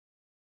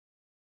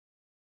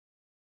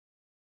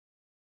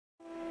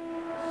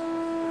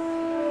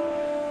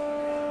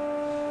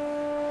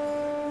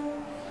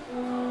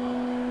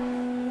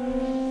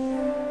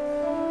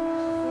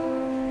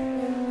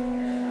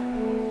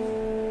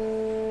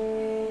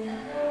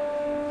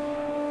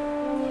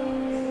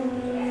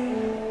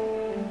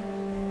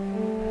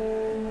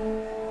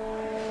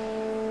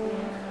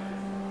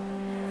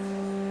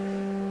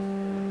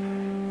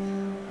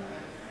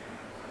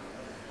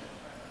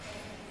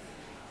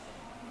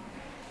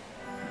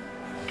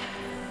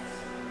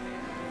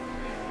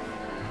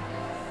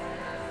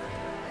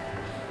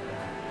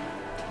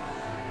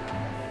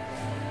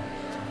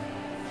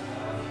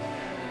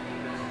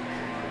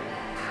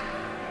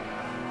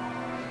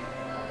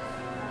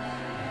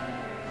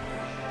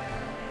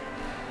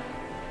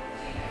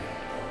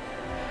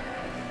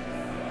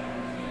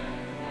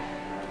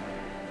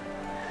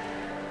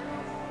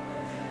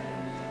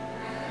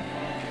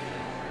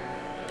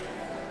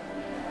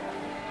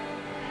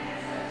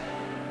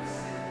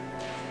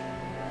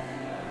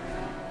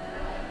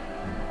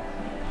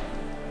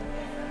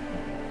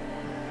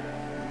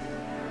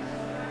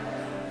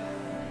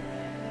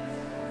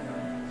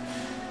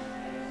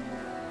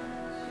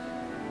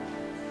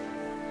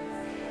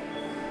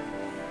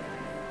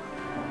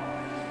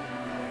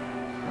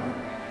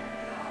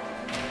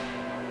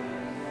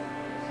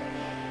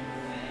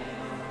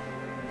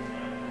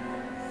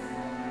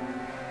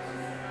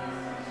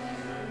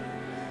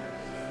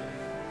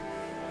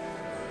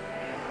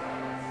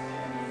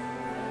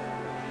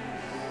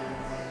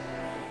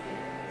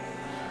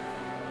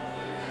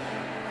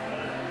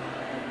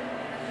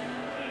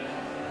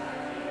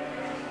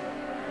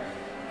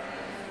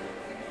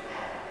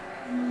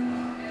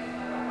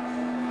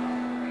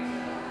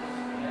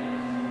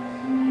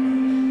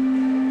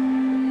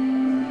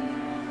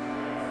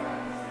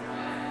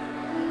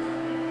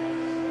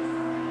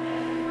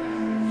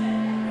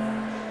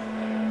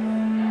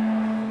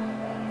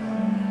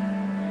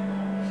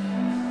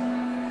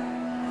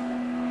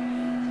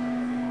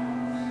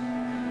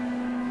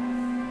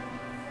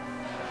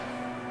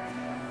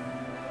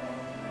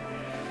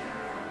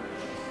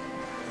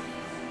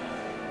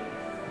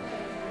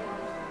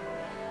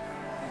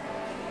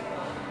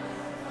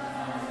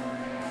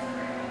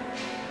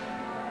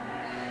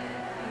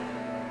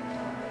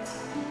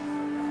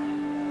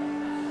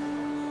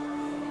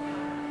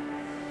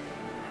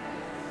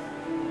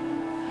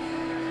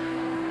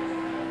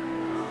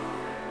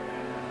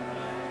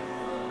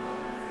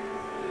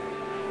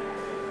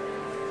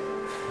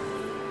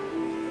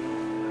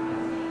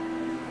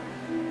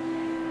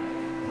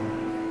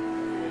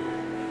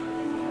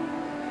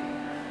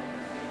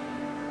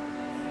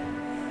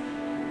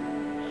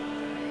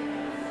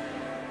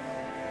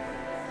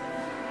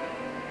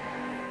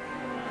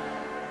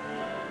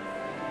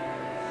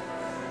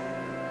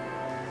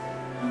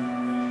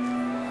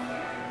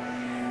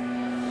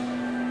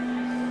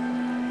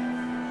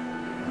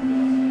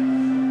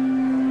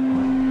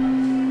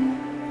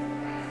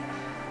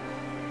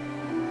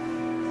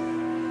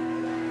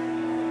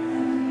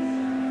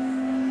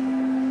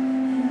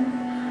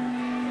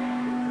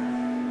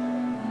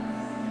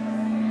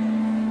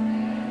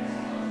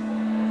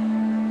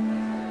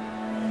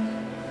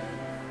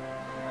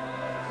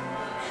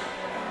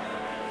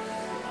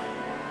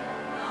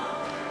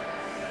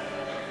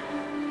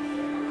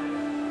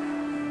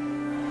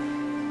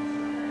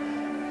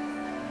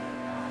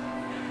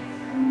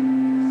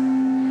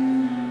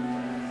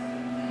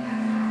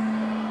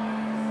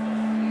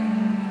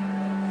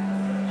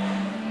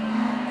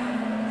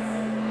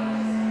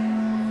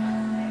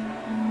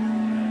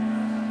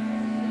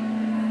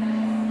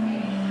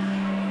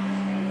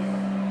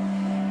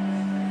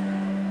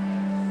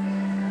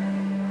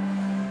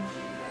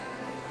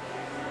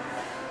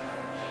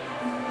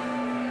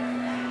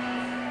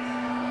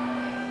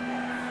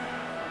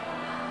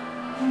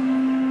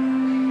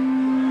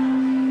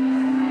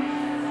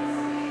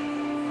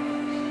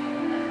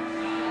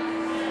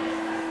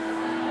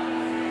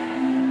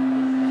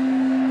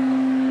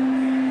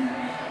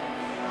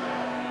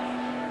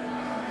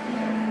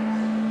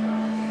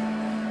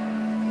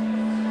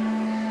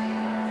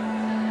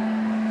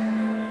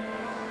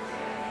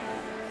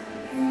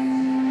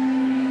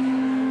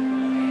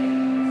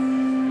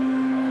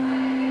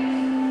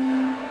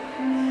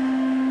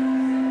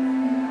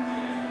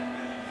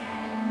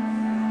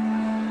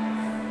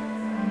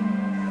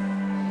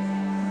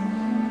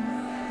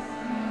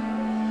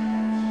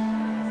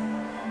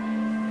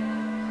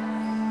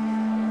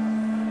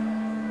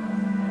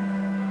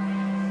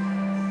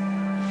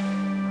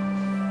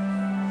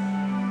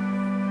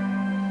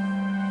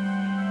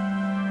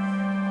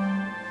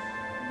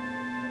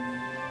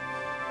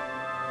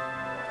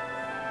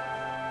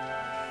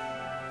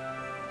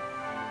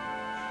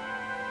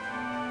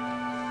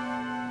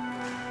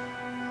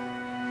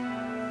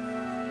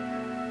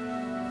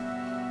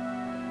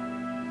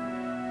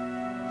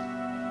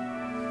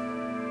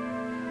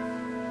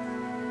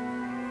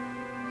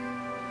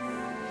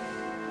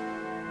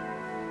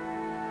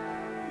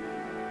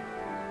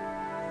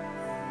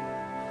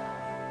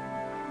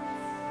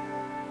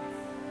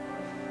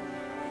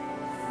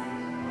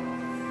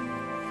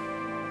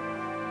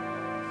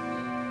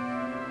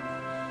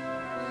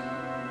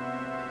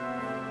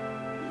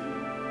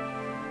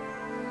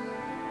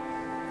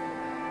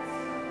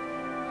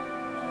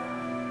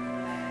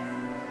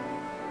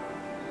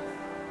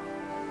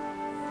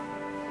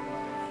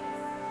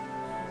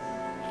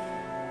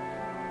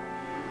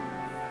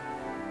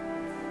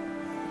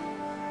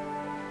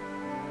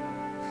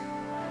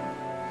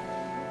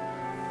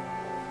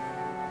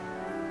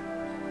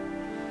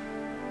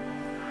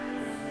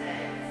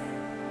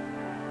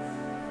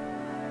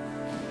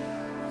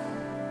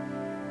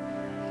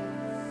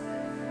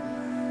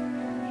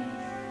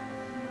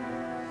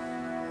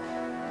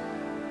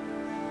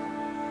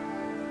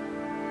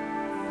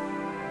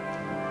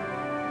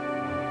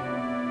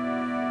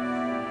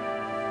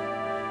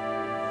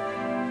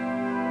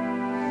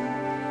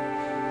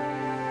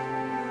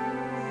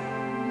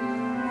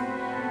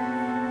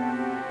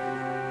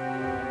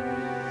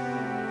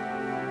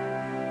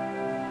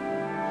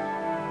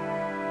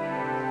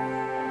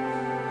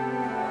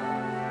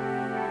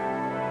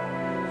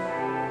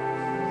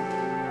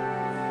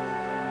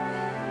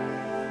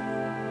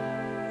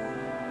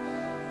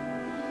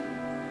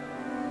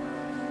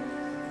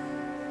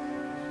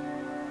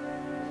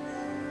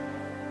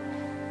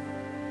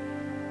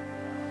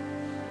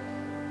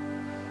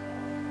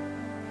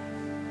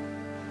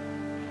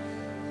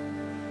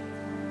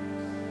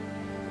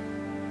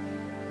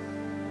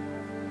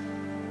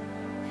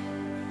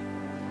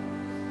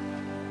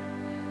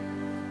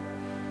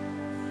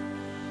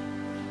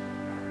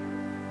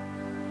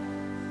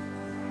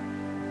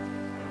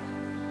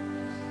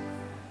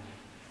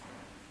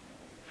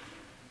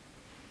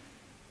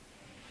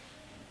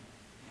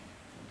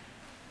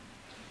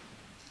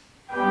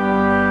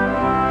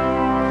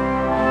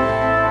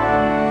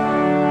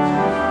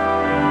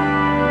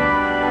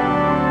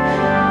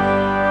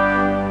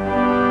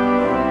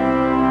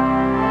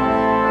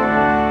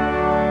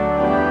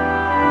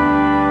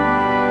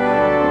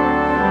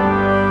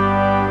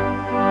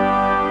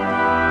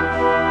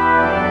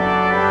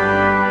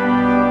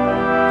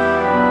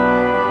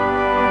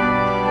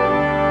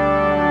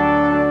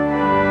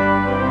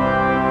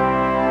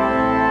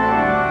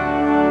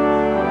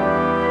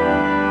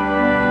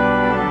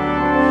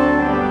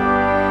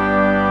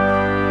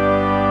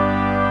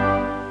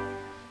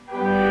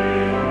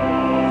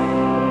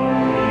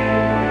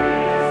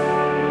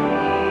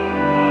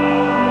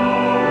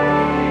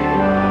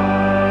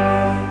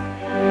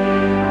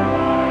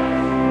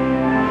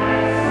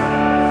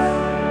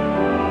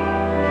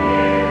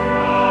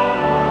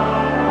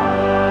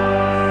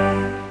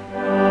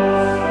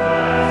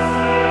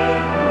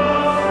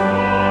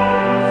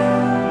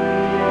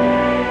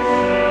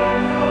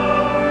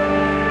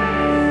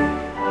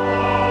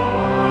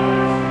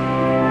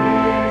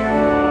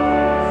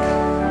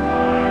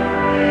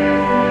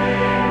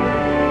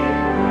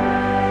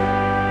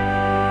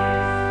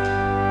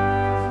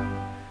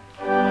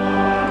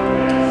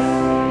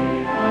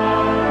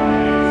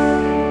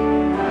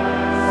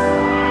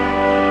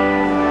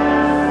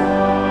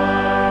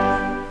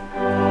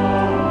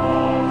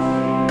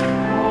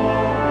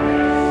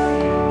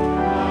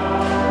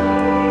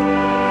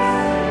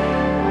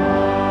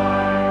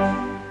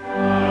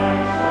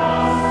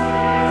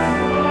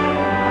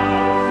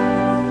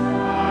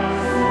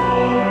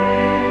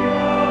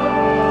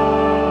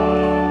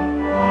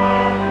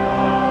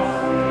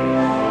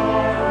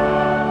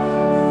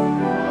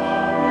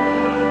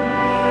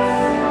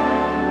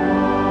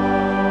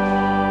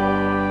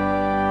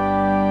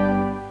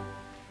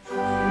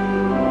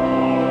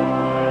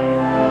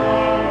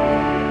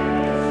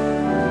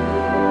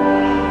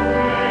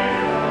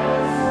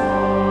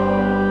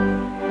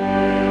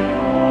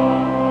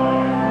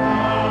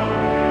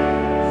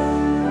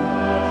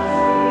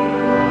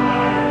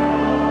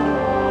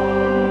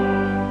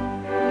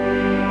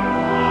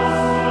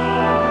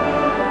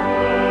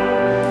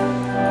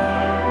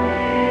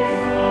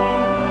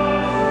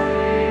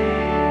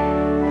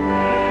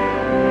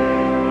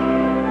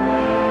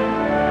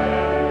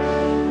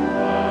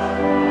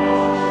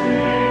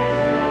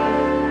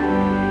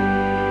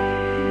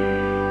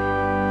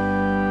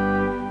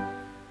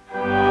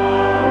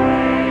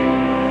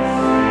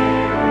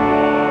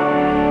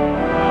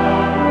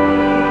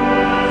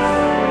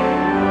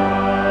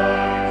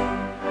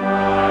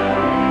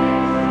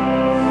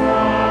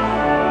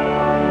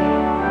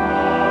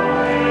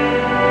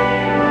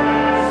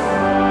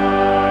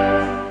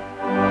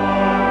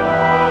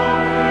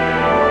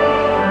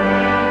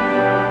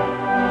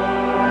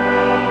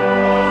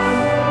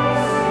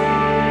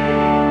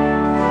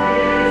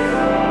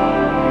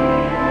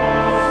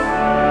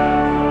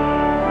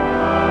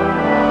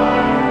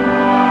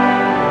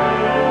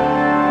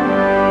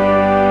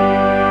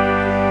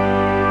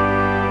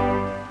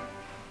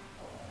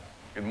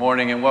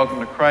and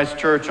welcome to Christ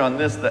Church on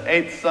this, the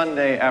 8th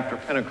Sunday after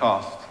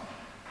Pentecost.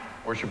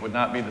 Worship would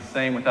not be the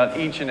same without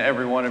each and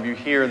every one of you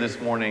here this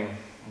morning.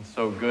 It's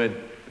so good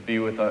to be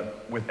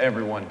with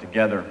everyone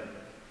together.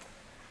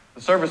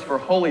 The service for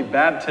Holy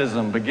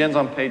Baptism begins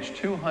on page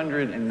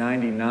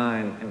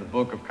 299 in the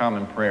Book of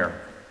Common Prayer.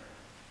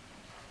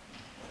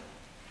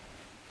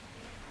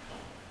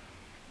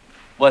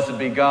 Blessed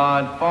be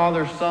God,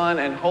 Father, Son,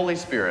 and Holy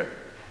Spirit.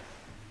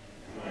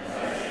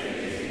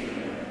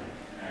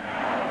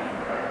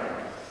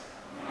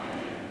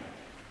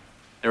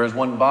 There is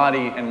one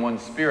body and one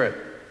Spirit.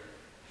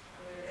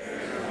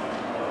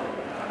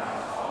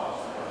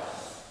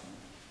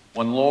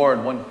 One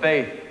Lord, one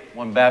faith,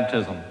 one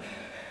baptism.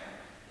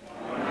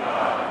 One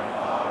God and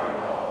Father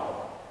of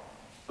all.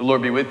 The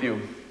Lord be with you.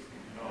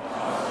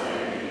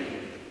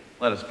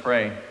 Let us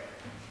pray.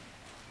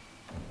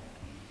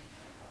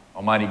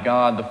 Almighty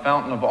God, the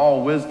fountain of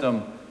all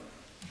wisdom,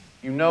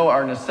 you know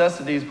our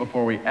necessities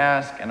before we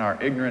ask and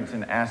our ignorance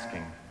in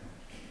asking.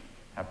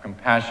 Have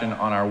compassion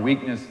on our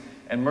weakness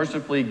and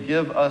mercifully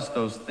give us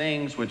those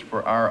things which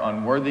for our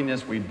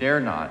unworthiness we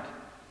dare not,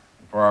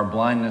 and for our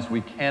blindness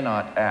we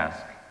cannot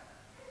ask.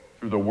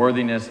 Through the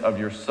worthiness of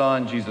your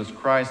Son, Jesus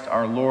Christ,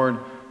 our Lord,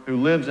 who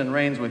lives and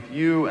reigns with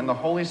you and the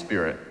Holy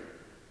Spirit,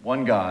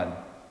 one God,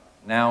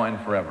 now and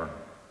forever.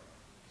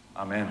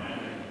 Amen.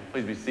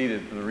 Please be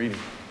seated for the reading.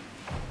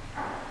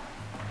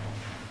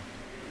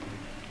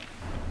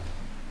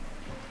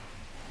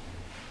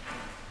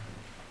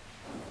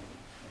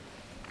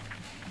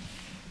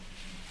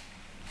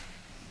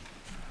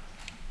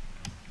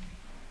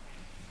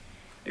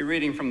 A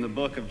reading from the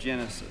book of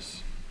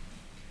Genesis.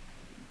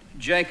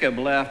 Jacob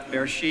left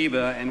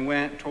Beersheba and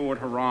went toward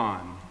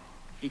Haran.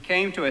 He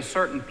came to a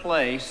certain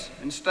place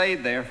and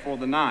stayed there for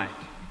the night,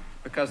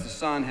 because the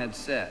sun had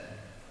set.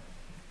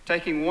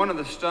 Taking one of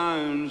the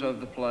stones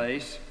of the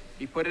place,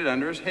 he put it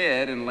under his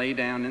head and lay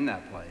down in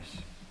that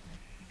place.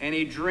 And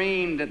he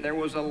dreamed that there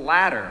was a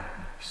ladder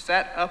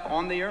set up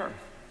on the earth,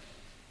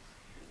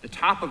 the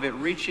top of it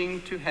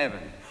reaching to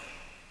heaven,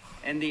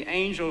 and the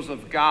angels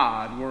of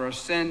God were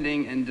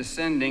ascending and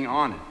descending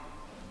on it.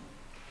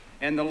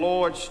 And the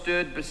Lord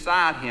stood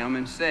beside him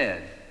and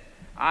said,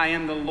 I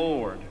am the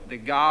Lord, the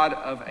God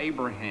of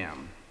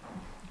Abraham,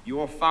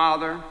 your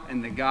father,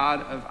 and the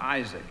God of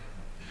Isaac.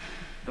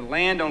 The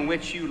land on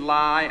which you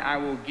lie I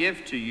will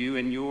give to you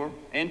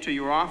and to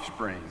your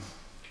offspring.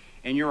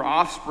 And your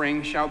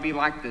offspring shall be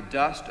like the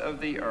dust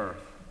of the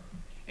earth.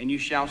 And you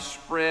shall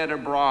spread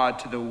abroad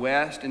to the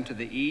west and to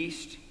the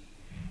east,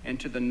 and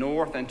to the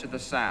north and to the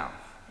south.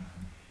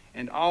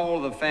 And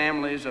all the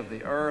families of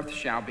the earth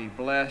shall be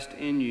blessed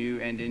in you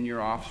and in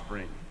your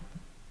offspring.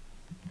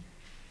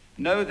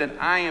 Know that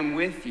I am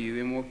with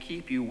you and will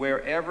keep you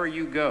wherever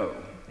you go,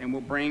 and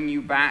will bring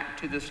you back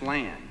to this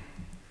land.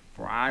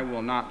 For I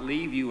will not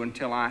leave you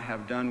until I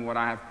have done what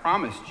I have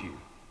promised you.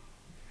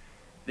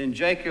 Then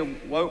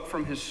Jacob woke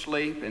from his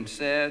sleep and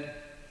said,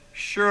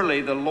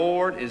 Surely the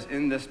Lord is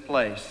in this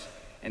place,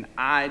 and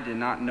I did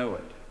not know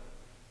it.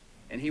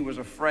 And he was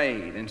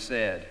afraid and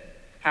said,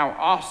 How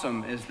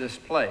awesome is this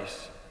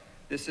place!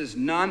 This is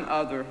none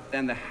other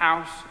than the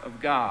house of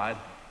God,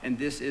 and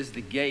this is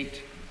the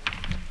gate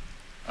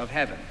of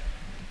heaven.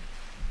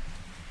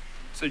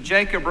 So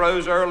Jacob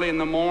rose early in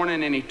the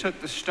morning, and he took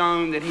the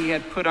stone that he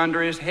had put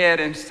under his head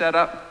and set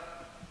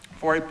up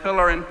for a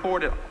pillar and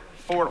poured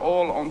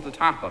oil on the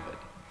top of it.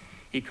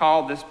 He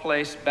called this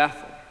place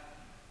Bethel.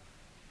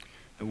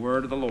 The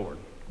word of the Lord.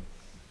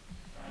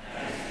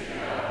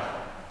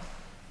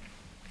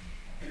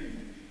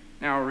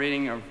 Now a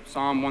reading of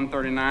Psalm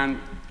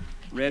 139,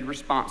 read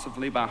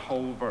responsively by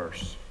whole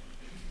verse.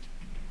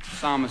 The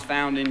psalm is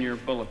found in your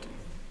bulletin.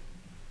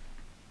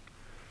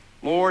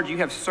 Lord, you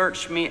have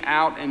searched me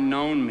out and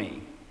known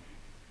me.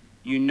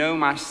 You know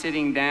my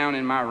sitting down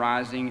and my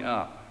rising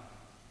up.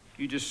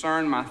 You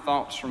discern my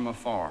thoughts from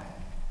afar.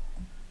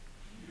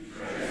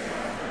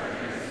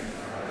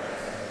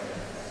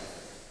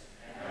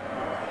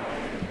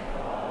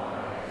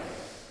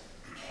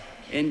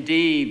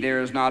 Indeed,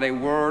 there is not a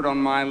word on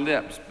my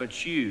lips,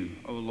 but you,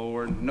 O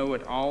Lord, know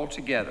it all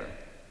together.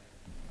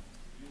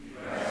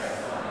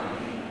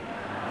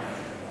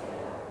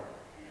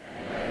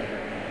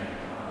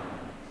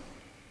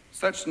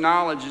 Such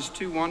knowledge is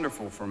too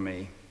wonderful for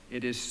me.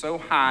 It is so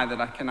high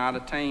that I cannot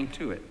attain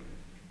to it.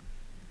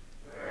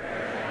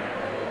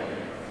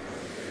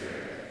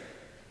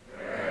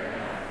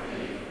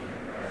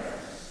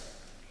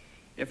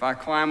 If I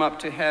climb up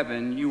to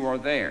heaven, you are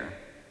there.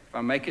 If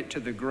I make it to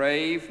the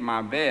grave,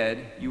 my bed,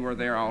 you are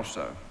there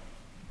also.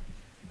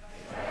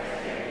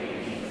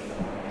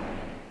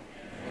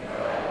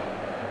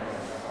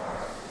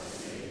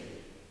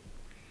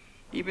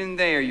 Even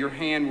there your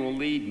hand will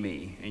lead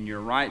me, and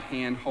your right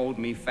hand hold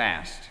me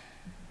fast.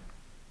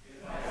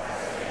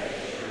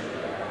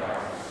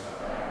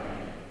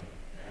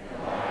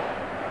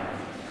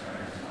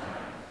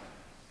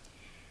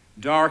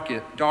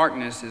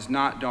 Darkness is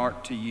not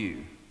dark to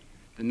you.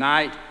 The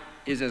night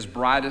is as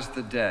bright as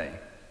the day.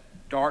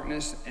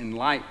 Darkness and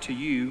light to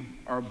you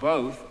are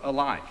both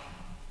alike.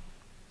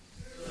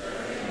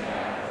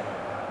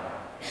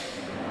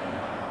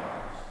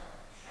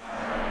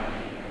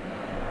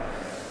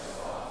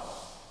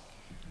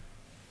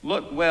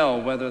 Look well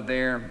whether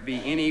there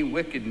be any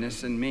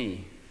wickedness in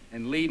me,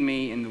 and lead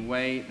me in the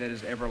way that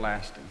is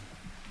everlasting.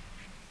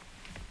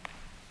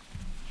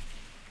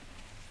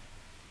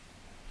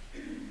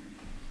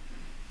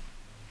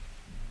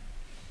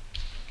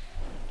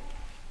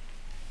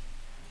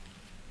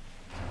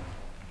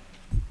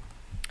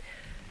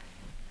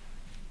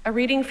 A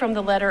reading from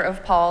the letter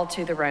of Paul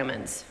to the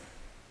Romans.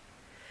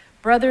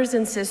 Brothers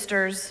and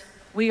sisters,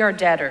 we are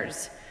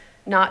debtors,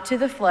 not to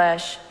the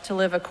flesh, to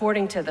live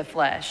according to the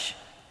flesh.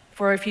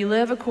 For if you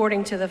live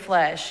according to the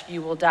flesh,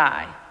 you will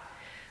die.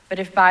 But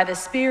if by the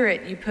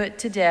Spirit you put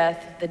to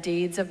death the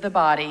deeds of the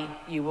body,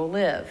 you will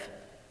live.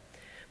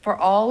 For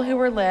all who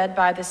are led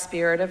by the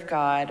Spirit of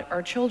God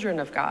are children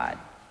of God.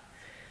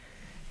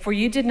 For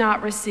you did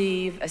not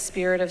receive a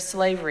spirit of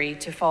slavery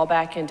to fall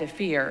back into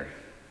fear,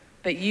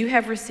 but you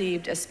have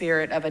received a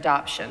spirit of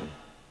adoption.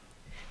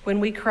 When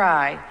we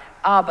cry,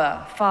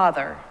 Abba,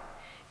 Father,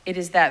 it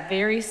is that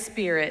very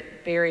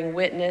Spirit bearing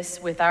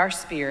witness with our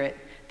spirit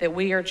that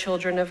we are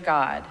children of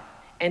God,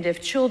 and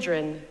if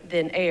children,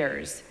 then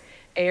heirs,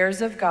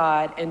 heirs of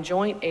God and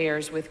joint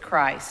heirs with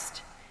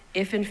Christ,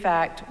 if in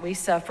fact we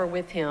suffer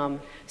with him,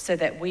 so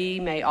that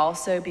we may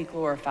also be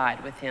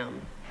glorified with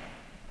him.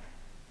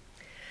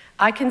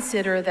 I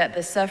consider that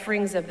the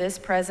sufferings of this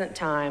present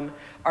time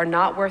are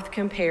not worth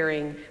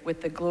comparing with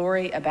the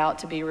glory about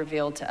to be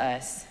revealed to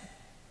us.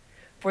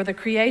 For the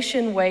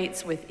creation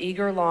waits with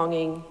eager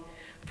longing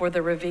for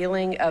the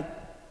revealing of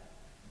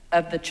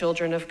the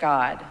children of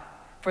God.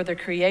 For the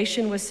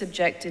creation was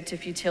subjected to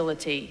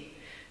futility,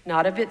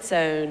 not of its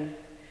own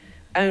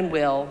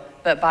will,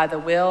 but by the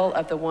will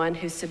of the one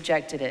who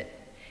subjected it,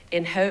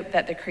 in hope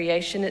that the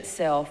creation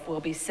itself will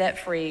be set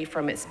free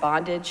from its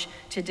bondage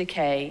to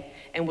decay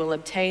and will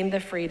obtain the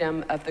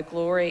freedom of the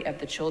glory of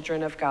the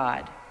children of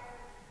God.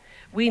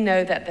 We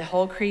know that the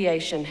whole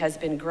creation has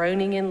been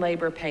groaning in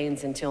labor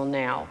pains until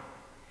now.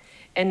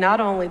 And not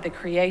only the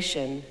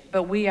creation,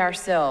 but we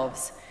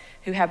ourselves,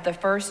 who have the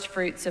first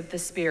fruits of the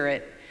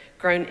Spirit,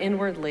 groan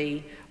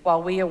inwardly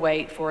while we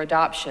await for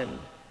adoption,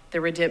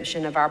 the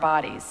redemption of our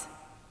bodies.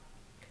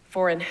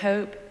 For in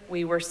hope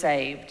we were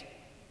saved.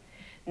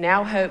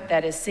 Now hope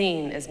that is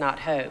seen is not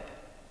hope.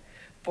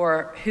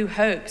 For who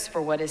hopes for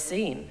what is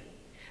seen?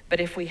 But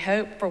if we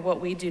hope for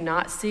what we do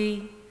not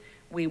see,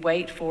 we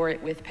wait for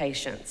it with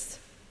patience.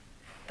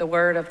 The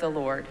word of the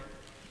Lord.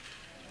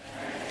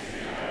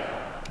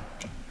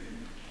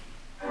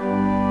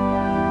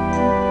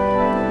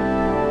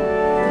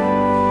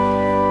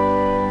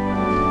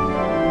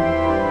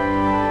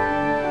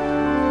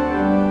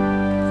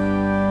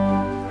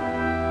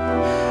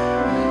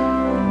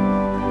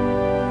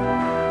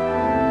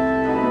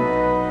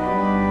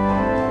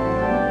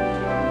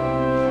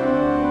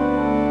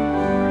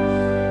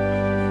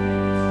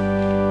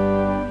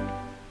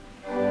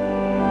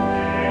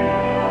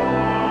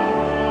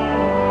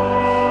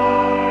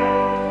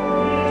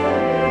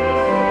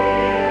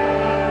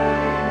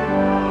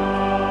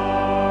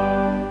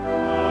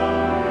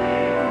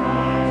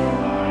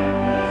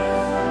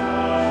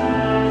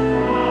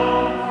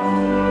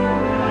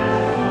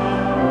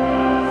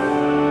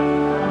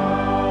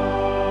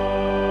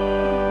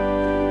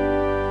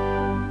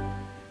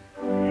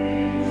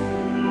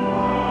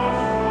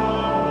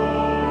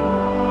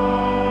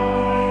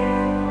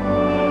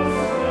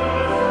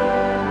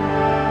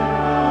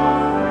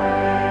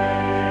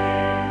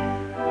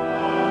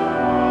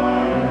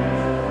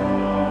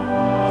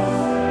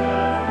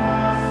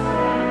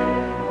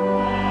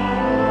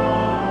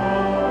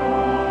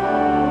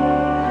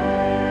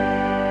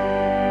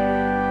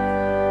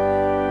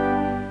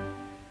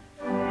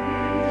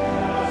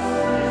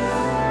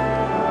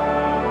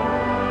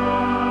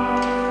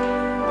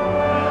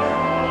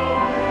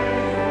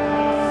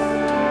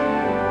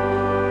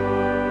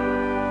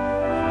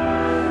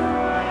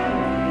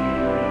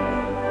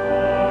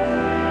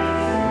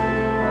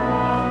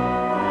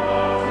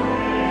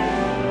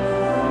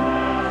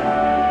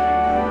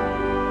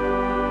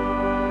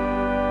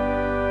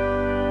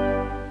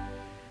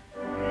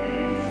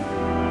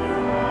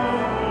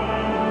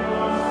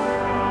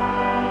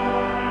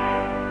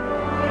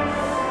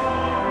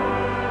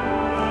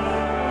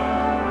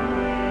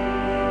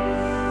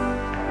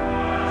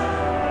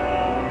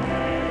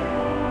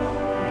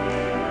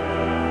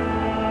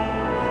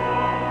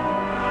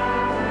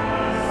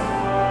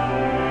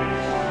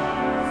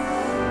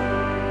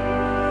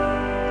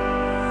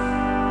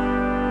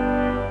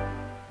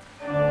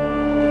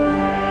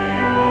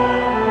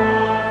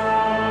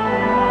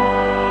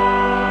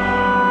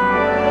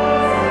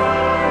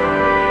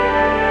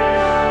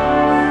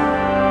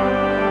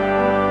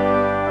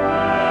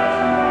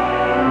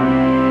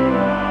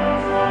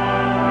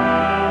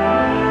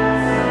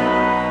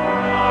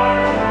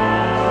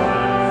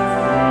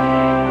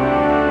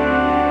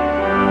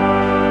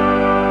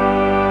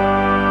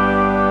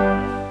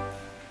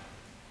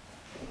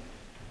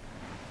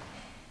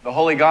 The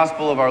Holy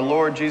Gospel of our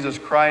Lord Jesus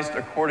Christ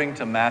according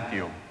to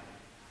Matthew.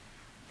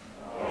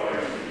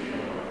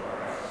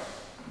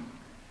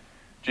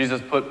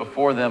 Jesus put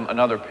before them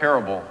another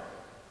parable.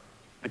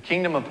 The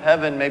kingdom of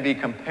heaven may be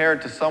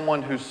compared to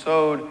someone who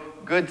sowed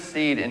good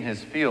seed in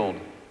his field.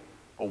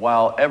 But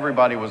while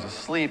everybody was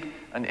asleep,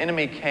 an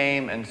enemy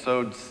came and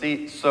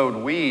sowed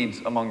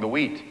weeds among the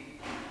wheat,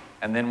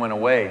 and then went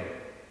away.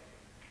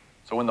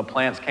 So when the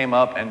plants came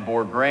up and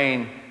bore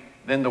grain,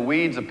 then the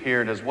weeds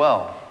appeared as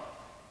well.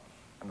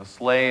 And the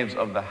slaves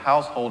of the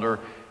householder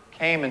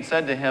came and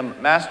said to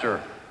him,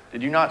 "Master,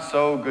 did you not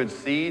sow good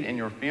seed in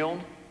your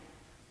field?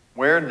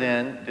 Where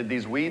then did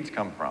these weeds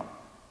come from?"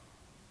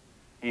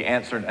 He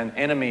answered, "An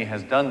enemy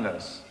has done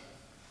this."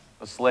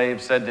 The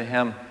slave said to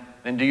him,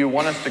 "Then do you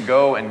want us to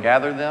go and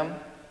gather them?"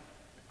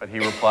 But he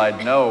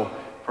replied, "No,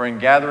 for in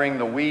gathering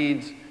the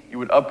weeds, you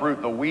would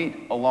uproot the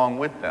wheat along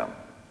with them.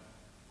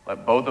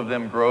 Let both of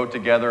them grow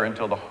together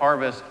until the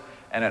harvest,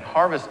 and at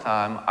harvest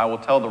time I will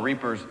tell the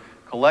reapers,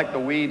 collect the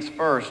weeds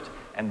first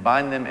and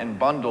bind them in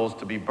bundles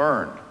to be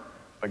burned,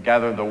 but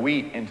gather the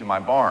wheat into my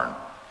barn."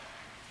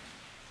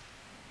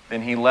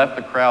 Then he left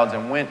the crowds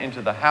and went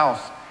into the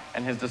house,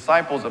 and his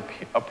disciples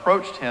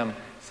approached him,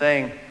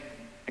 saying,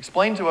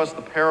 "Explain to us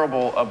the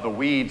parable of the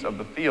weeds of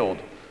the field."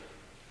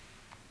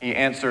 He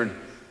answered,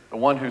 "The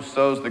one who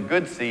sows the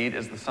good seed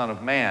is the Son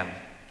of Man.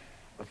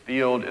 The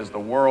field is the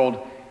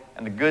world,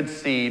 and the good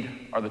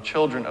seed are the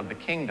children of the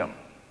kingdom.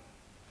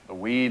 The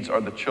weeds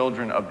are the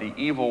children of the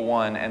evil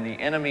one, and the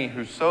enemy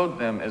who sowed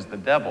them is the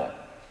devil.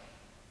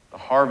 The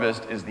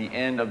harvest is the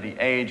end of the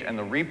age, and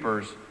the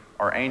reapers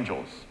are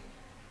angels.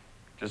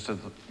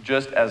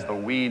 Just as the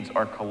weeds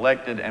are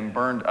collected and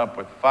burned up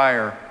with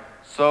fire,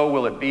 so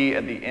will it be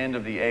at the end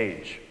of the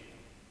age.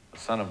 The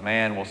Son of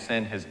Man will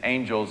send his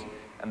angels,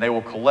 and they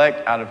will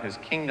collect out of his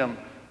kingdom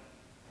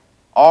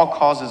all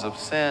causes of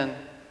sin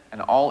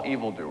and all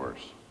evildoers,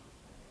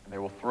 and they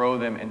will throw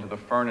them into the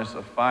furnace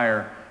of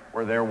fire,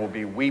 where there will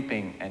be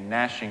weeping and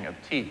gnashing of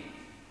teeth.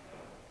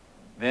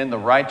 Then the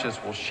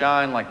righteous will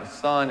shine like the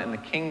sun in the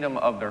kingdom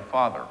of their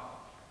Father.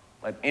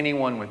 Let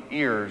anyone with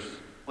ears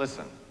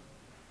listen."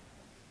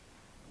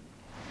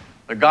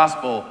 The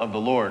Gospel of the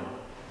Lord.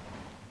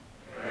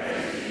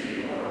 Praise to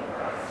you, Lord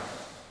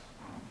Christ.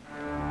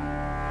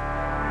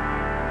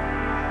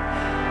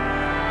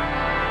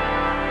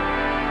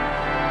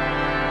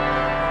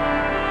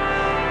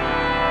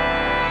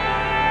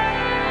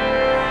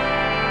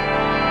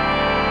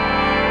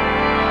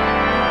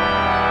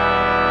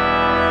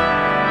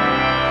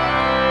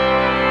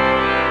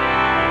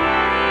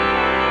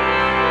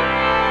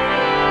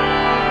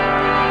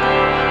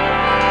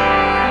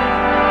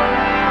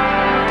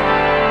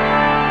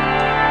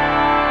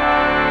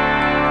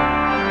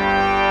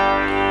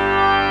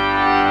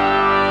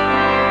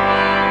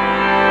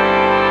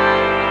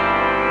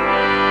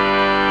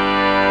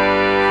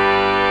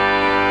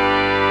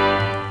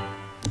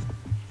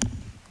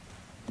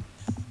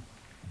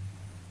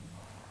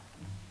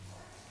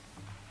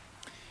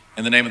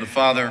 In the name of the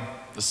Father,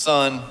 the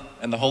Son,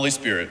 and the Holy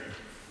Spirit.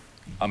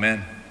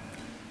 Amen.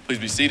 Please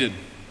be seated.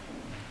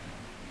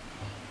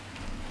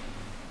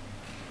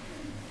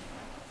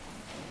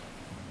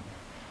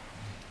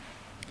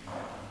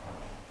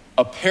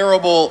 A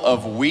parable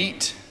of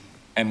wheat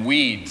and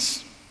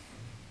weeds.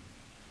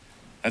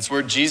 That's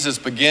where Jesus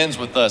begins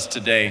with us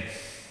today,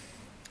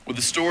 with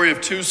the story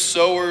of two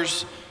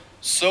sowers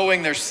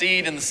sowing their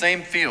seed in the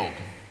same field.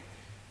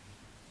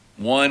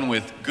 One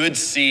with good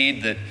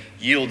seed that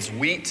yields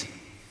wheat,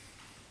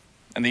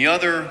 and the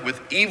other with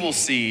evil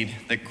seed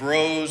that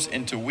grows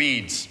into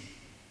weeds.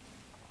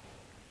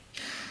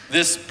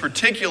 This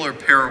particular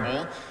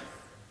parable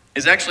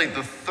is actually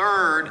the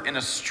third in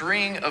a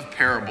string of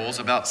parables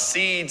about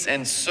seeds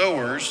and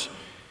sowers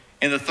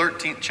in the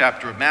 13th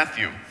chapter of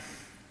Matthew.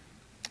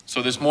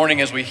 So this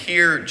morning, as we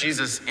hear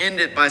Jesus end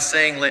it by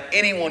saying, "Let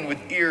anyone with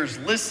ears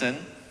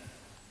listen,"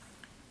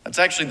 that's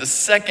actually the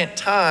second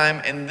time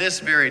in this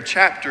very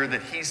chapter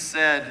that he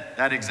said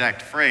that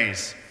exact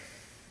phrase.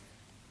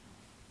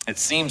 It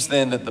seems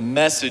then that the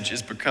message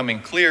is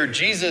becoming clear.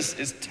 Jesus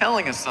is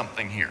telling us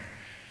something here,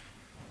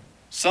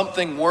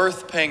 something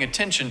worth paying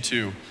attention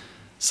to,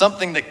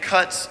 something that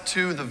cuts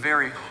to the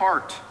very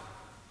heart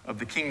of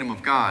the kingdom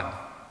of God.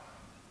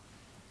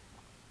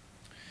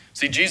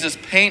 See, Jesus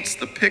paints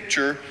the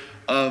picture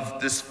of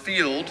this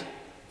field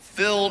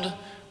filled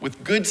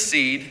with good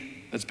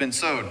seed that's been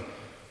sowed,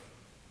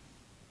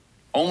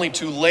 only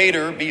to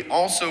later be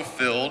also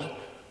filled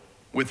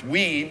with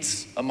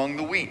weeds among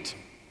the wheat.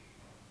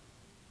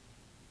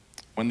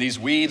 When these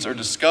weeds are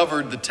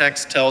discovered, the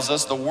text tells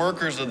us the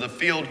workers of the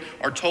field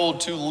are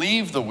told to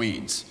leave the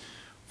weeds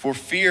for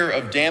fear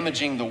of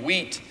damaging the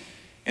wheat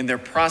in their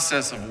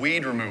process of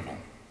weed removal.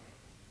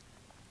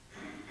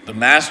 The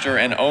master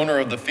and owner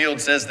of the field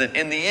says that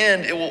in the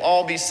end, it will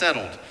all be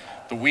settled.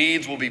 The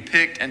weeds will be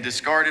picked and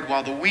discarded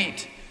while the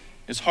wheat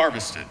is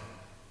harvested.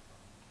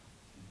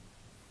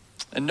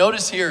 And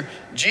notice here,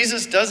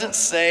 Jesus doesn't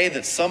say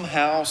that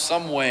somehow,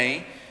 some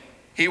way,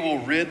 he will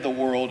rid the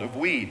world of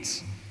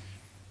weeds.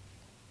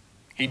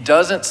 He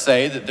doesn't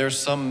say that there's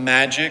some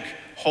magic,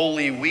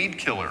 holy weed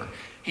killer.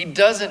 He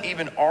doesn't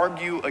even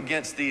argue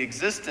against the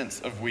existence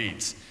of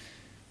weeds.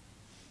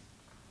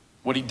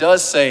 What he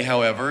does say,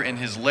 however, in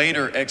his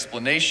later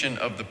explanation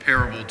of the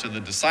parable to the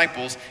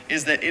disciples,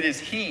 is that it is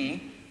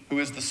he who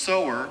is the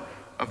sower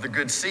of the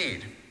good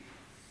seed.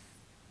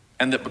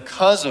 And that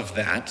because of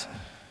that,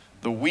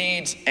 the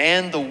weeds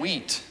and the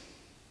wheat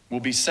will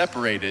be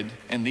separated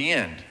in the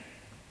end.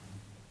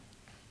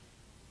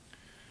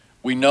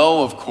 We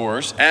know, of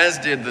course, as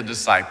did the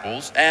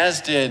disciples,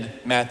 as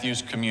did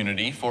Matthew's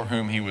community for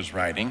whom he was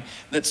writing,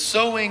 that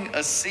sowing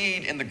a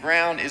seed in the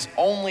ground is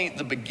only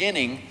the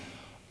beginning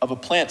of a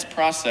plant's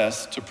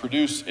process to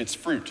produce its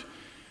fruit.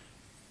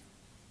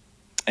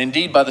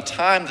 Indeed, by the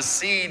time the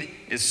seed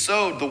is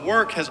sowed, the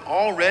work has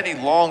already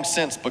long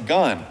since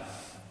begun,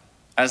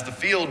 as the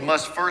field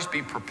must first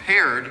be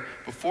prepared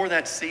before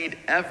that seed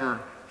ever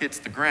hits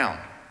the ground.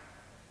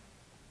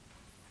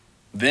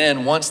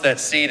 Then, once that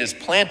seed is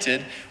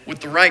planted, with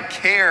the right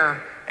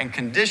care and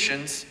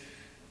conditions,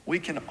 we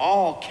can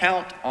all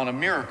count on a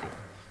miracle.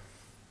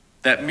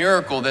 That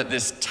miracle that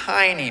this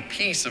tiny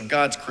piece of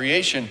God's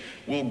creation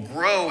will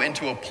grow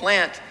into a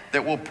plant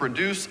that will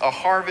produce a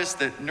harvest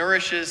that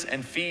nourishes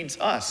and feeds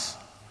us.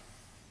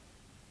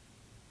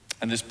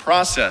 And this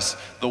process,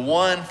 the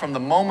one from the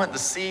moment the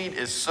seed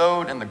is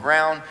sowed in the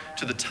ground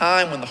to the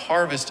time when the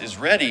harvest is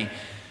ready,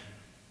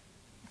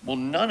 well,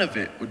 none of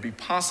it would be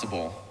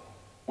possible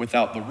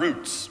without the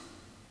roots.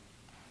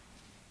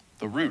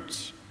 The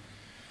roots.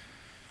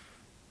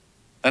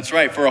 That's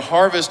right, for a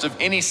harvest of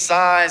any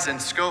size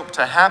and scope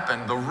to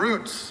happen, the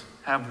roots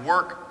have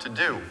work to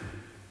do.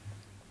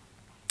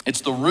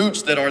 It's the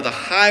roots that are the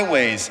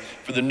highways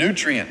for the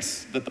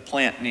nutrients that the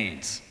plant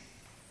needs.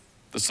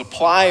 The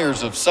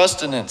suppliers of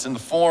sustenance in the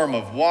form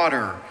of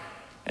water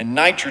and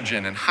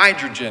nitrogen and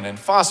hydrogen and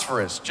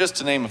phosphorus, just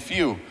to name a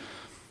few.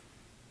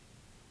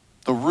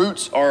 The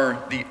roots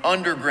are the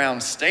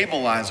underground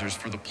stabilizers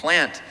for the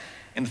plant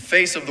in the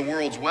face of the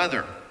world's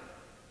weather,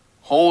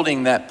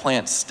 holding that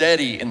plant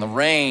steady in the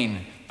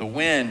rain, the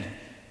wind,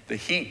 the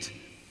heat,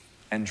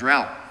 and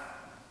drought.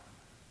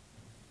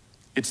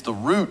 It's the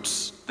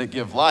roots that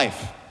give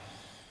life.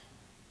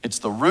 It's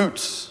the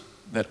roots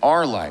that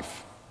are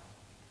life.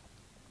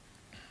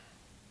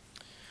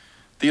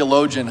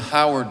 Theologian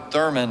Howard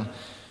Thurman,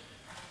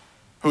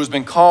 who has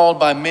been called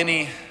by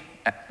many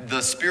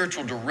the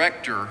spiritual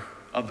director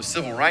of the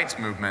civil rights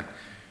movement,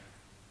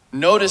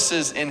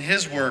 notices in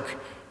his work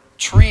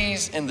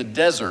trees in the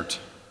desert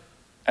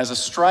as a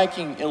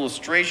striking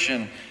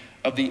illustration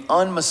of the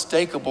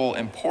unmistakable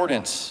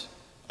importance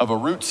of a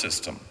root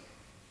system.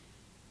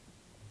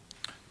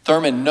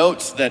 Thurman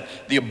notes that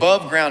the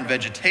above-ground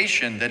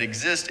vegetation that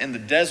exists in the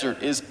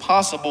desert is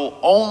possible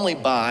only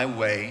by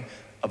way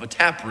of a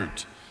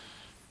taproot.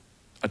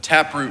 A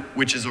taproot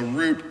which is a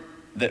root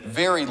that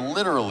very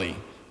literally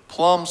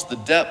plumbs the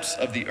depths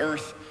of the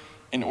earth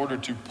in order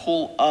to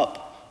pull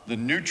up the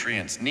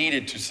nutrients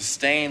needed to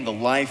sustain the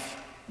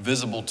life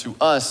visible to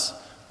us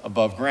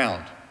above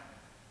ground.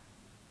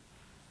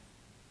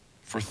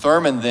 For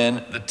Thurman,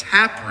 then, the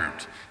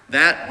taproot,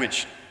 that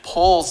which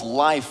pulls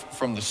life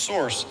from the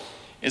source,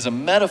 is a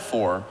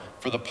metaphor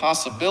for the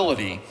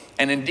possibility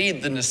and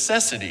indeed the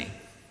necessity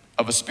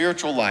of a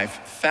spiritual life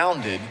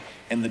founded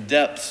in the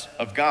depths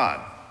of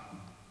God.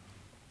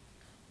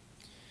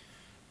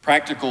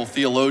 Practical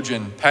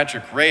theologian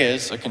Patrick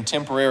Reyes, a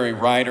contemporary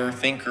writer,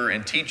 thinker,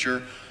 and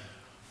teacher,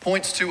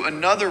 points to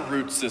another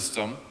root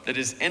system that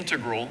is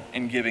integral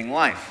in giving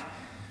life.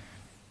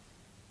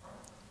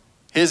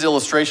 His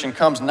illustration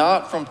comes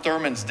not from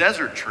Thurman's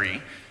desert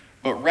tree,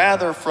 but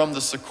rather from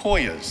the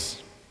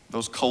sequoias,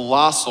 those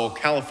colossal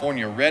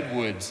California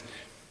redwoods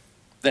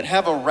that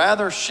have a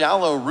rather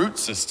shallow root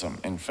system,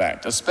 in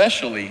fact,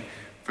 especially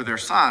for their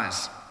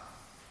size.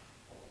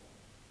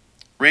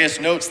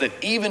 Reyes notes that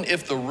even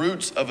if the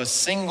roots of a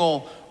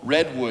single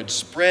redwood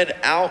spread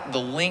out the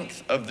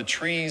length of the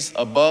tree's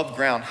above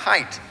ground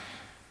height,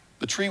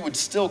 the tree would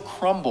still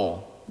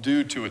crumble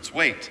due to its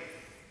weight.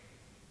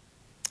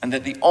 And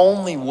that the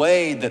only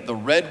way that the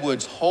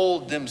redwoods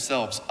hold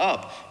themselves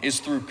up is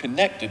through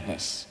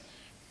connectedness.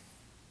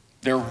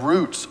 Their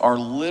roots are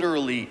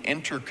literally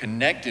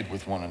interconnected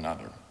with one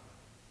another.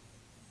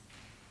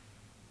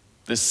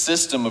 This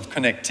system of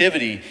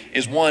connectivity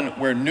is one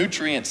where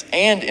nutrients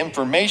and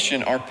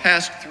information are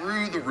passed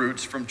through the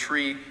roots from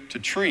tree to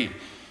tree.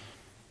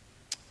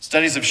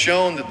 Studies have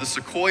shown that the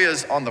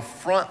sequoias on the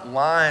front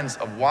lines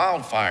of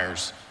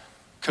wildfires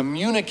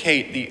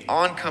communicate the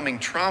oncoming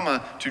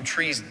trauma to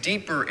trees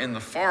deeper in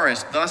the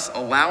forest, thus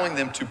allowing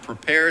them to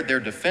prepare their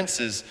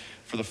defenses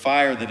for the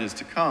fire that is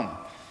to come.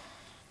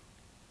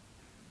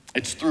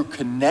 It's through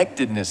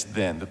connectedness,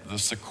 then, that the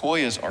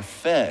sequoias are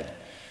fed.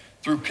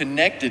 Through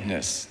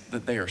connectedness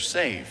that they are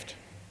saved.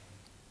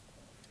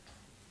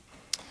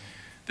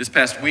 This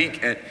past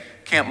week at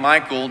Camp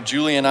Michael,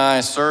 Julie and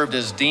I served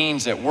as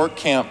deans at work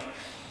camp.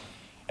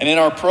 And in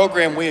our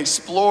program, we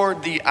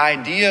explored the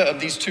idea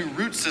of these two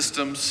root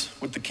systems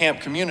with the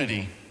camp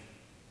community.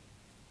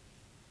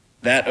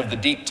 That of the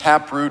deep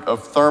taproot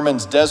of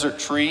Thurman's desert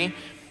tree,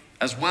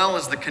 as well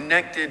as the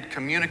connected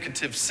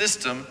communicative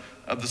system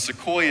of the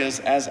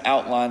sequoias as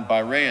outlined by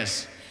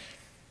Reyes.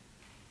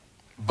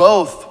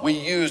 Both we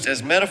used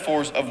as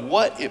metaphors of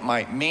what it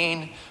might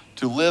mean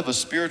to live a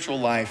spiritual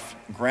life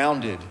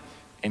grounded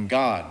in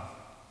God.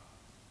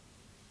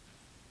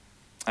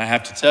 I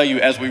have to tell you,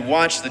 as we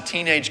watched the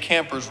teenage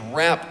campers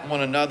wrap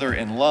one another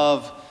in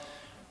love,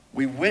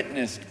 we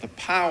witnessed the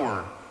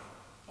power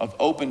of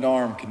open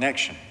arm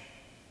connection.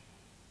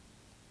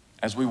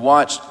 As we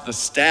watched the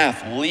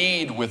staff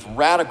lead with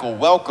radical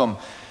welcome,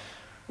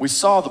 we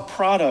saw the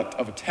product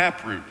of a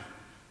taproot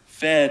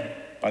fed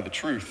by the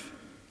truth.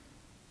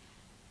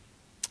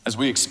 As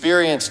we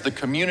experienced the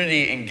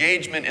community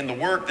engagement in the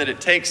work that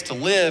it takes to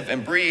live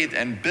and breathe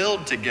and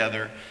build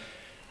together,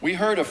 we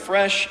heard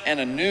afresh and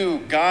anew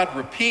God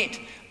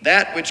repeat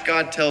that which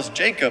God tells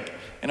Jacob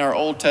in our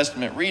Old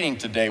Testament reading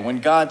today, when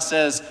God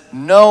says,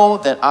 "Know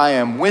that I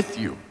am with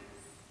you,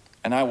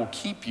 and I will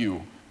keep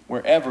you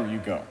wherever you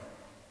go."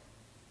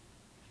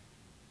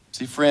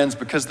 See, friends,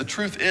 because the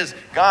truth is,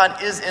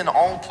 God is in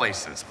all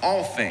places,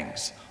 all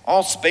things,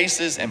 all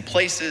spaces and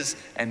places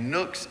and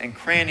nooks and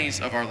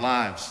crannies of our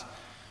lives.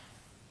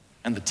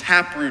 And the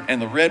taproot and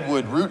the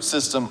redwood root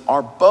system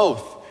are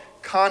both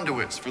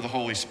conduits for the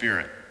Holy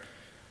Spirit,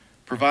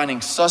 providing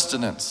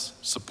sustenance,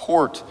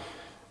 support,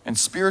 and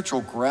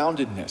spiritual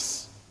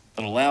groundedness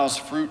that allows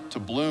fruit to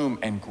bloom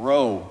and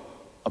grow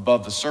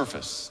above the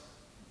surface.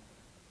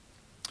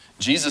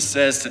 Jesus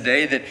says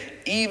today that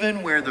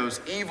even where those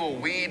evil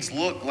weeds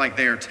look like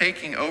they are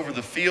taking over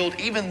the field,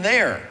 even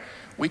there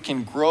we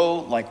can grow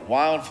like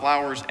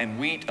wildflowers and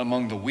wheat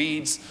among the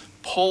weeds,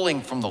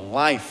 pulling from the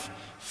life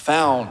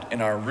found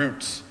in our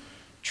roots,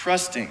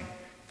 trusting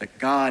that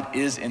God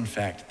is in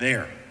fact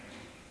there.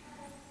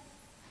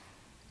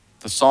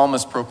 The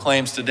psalmist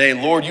proclaims today,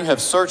 "Lord, you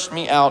have searched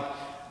me out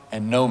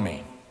and know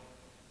me."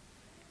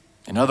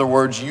 In other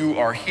words, you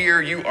are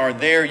here, you are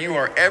there, you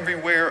are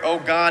everywhere, O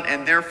God,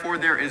 and therefore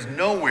there is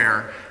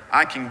nowhere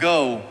I can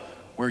go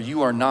where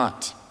you are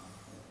not.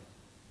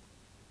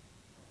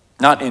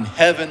 Not in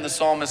heaven, the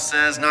psalmist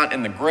says, not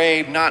in the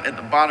grave, not at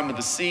the bottom of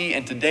the sea,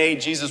 and today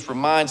Jesus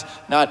reminds,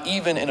 not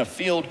even in a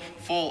field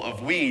full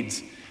of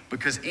weeds,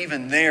 because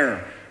even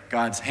there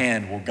God's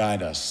hand will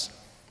guide us.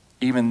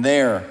 Even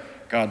there,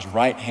 God's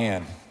right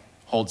hand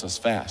holds us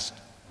fast.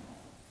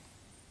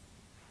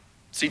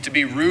 See, to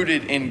be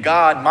rooted in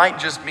God might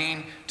just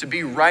mean to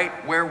be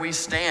right where we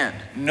stand,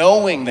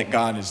 knowing that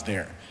God is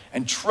there,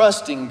 and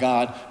trusting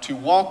God to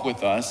walk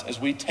with us as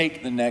we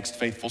take the next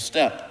faithful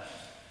step.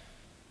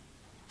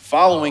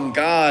 Following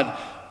God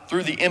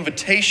through the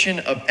invitation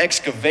of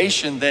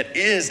excavation that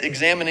is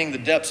examining the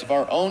depths of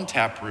our own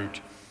taproot,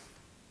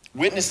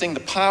 witnessing the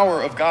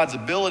power of God's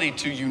ability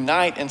to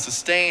unite and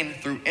sustain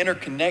through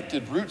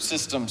interconnected root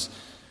systems.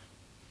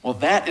 Well,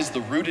 that is the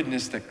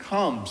rootedness that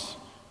comes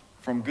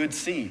from good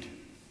seed.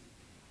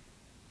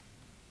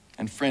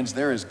 And friends,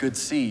 there is good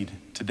seed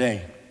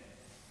today.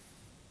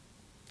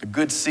 The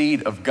good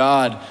seed of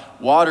God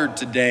watered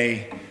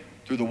today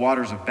through the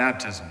waters of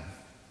baptism.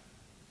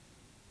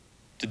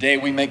 Today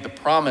we make the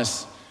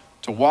promise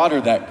to water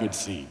that good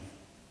seed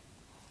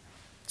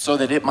so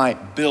that it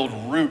might build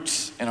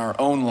roots in our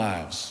own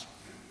lives,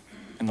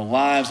 in the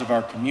lives of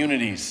our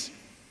communities,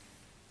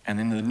 and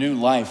in the new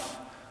life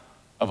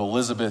of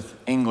Elizabeth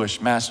English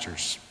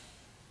Masters.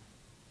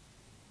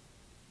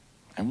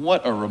 And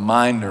what a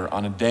reminder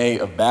on a day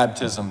of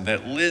baptism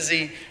that,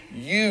 Lizzie,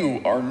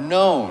 you are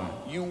known,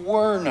 you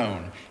were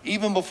known,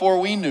 even before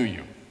we knew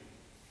you,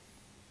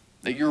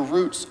 that your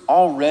roots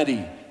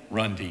already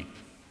run deep.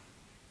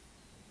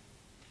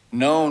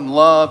 Known,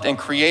 loved, and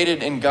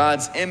created in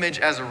God's image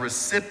as a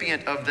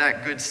recipient of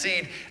that good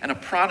seed and a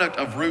product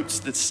of roots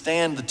that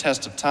stand the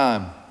test of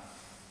time.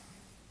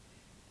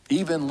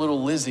 Even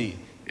little Lizzie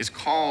is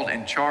called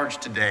and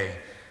charged today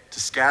to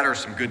scatter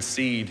some good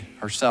seed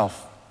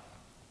herself.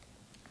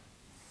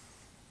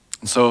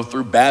 And so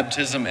through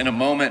baptism in a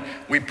moment,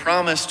 we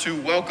promise to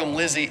welcome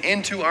Lizzie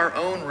into our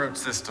own root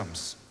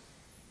systems,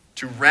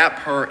 to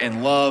wrap her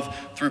in love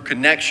through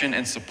connection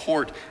and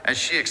support as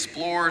she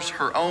explores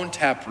her own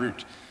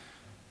taproot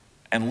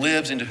and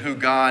lives into who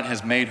God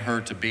has made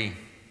her to be.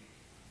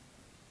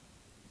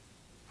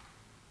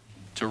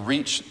 To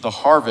reach the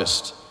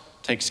harvest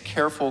takes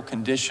careful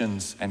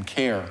conditions and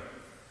care.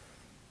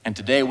 And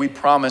today we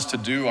promise to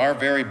do our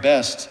very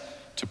best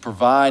to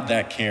provide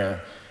that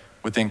care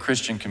within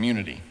Christian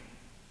community.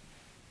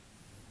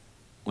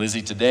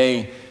 Lizzie,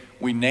 today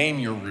we name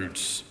your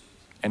roots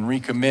and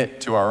recommit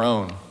to our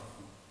own.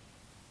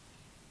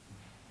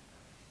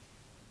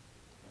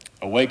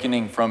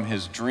 Awakening from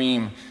his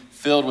dream,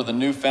 filled with a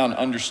newfound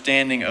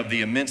understanding of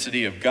the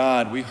immensity of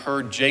God, we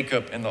heard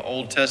Jacob in the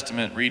Old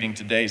Testament reading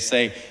today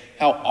say,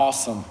 "How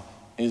awesome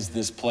is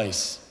this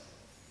place?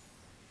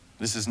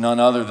 This is none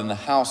other than the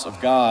house of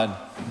God.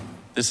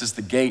 This is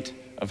the gate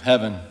of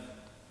heaven."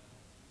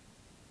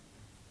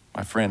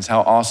 My friends,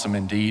 how awesome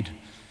indeed.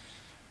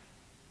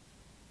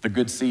 The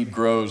good seed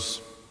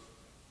grows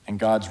and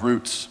God's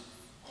roots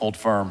hold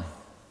firm.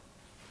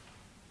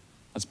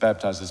 Let's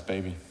baptize this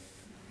baby.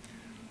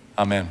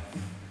 Amen.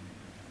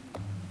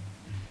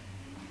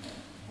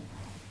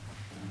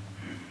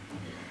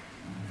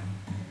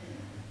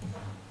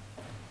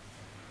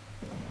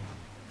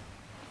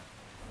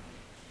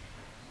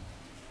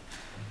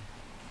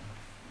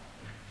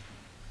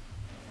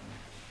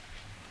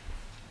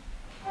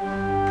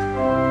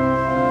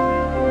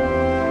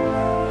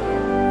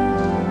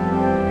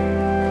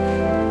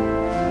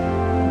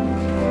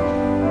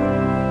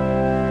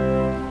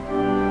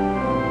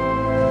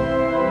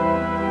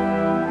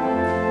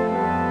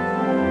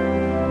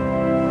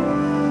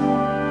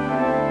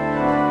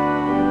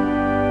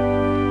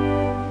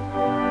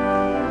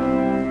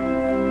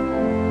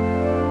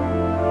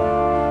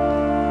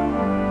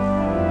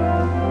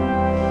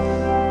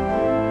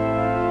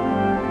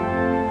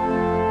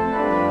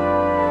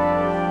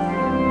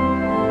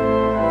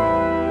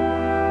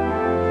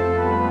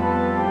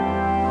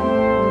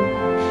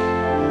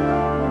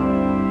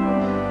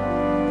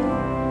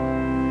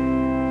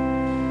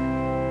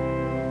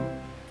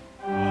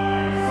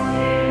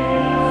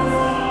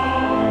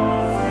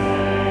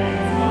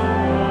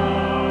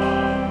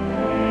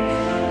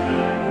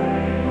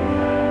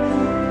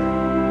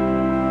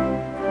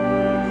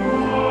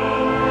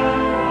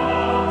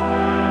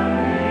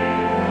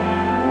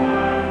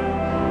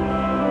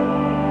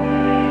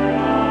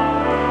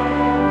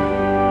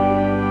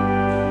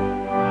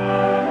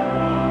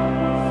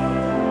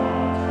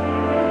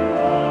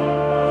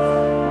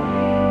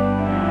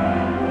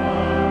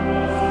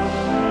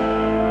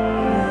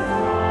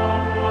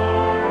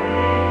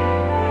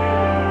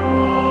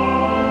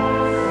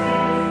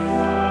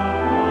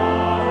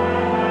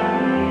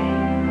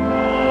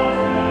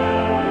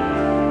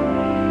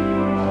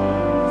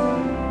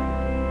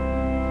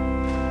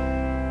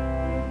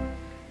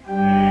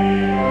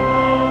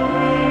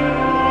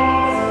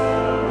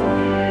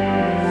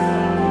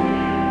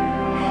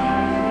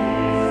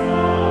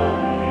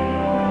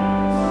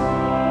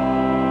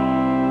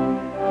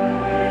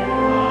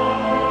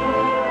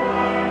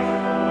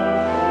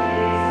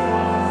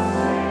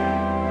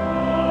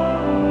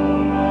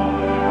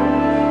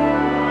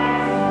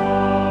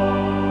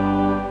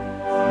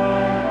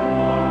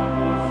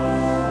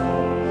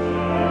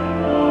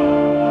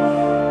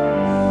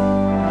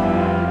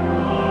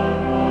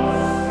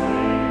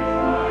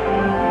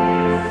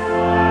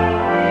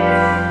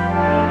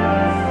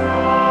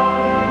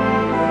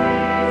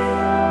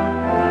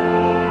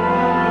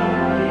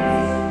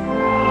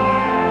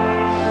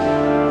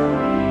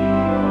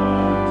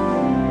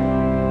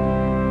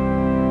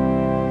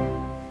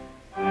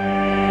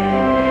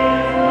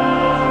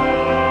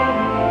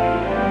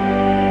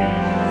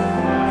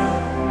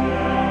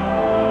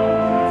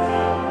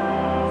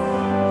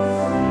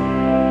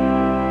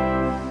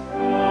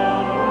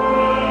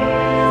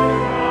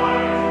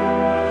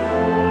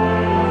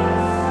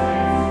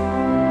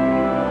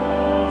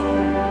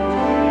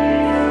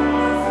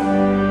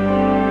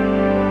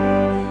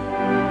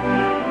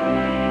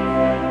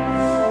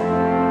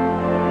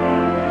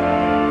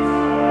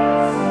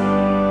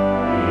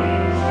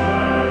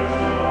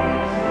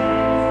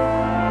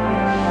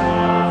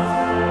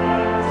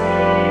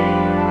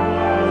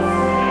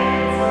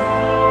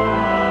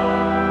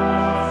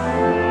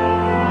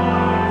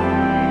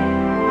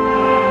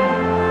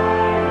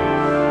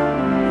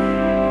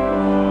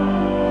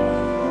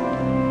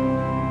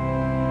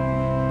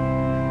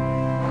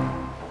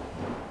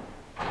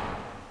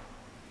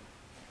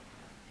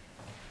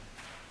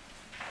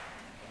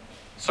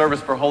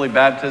 service for Holy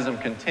Baptism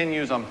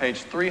continues on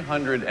page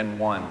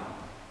 301.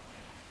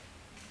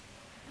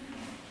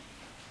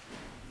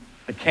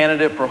 The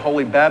candidate for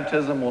Holy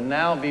Baptism will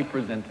now be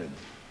presented.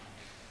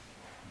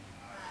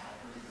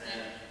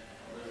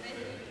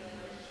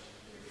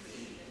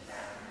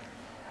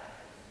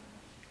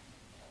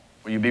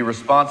 Will you be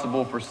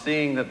responsible for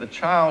seeing that the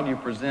child you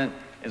present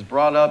is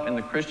brought up in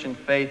the Christian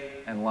faith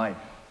and life?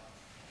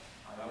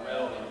 I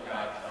will, with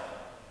God's help.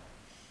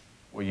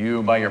 Will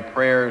you, by your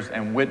prayers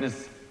and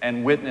witness,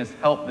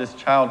 help this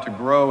child to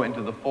grow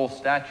into the full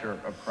stature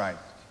of Christ?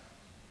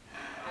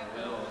 I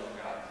will,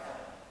 with God's help.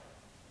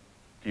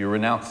 Do you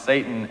renounce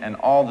Satan and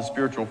all the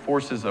spiritual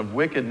forces of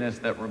wickedness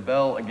that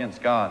rebel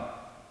against God?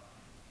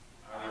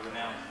 I renounce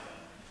them.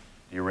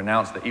 Do you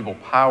renounce the evil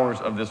powers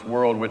of this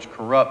world which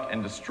corrupt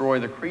and destroy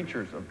the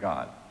creatures of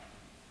God?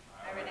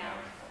 I renounce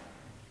them.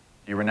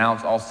 Do you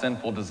renounce all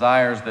sinful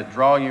desires that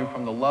draw you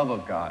from the love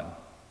of God?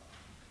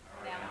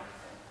 I renounce them.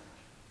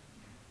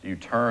 Do you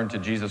turn to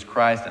Jesus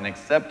Christ and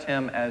accept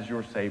him as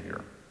your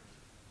Savior?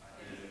 I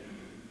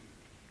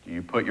do. Do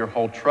you put your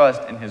whole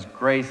trust in his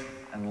grace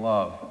and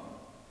love?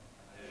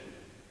 I do.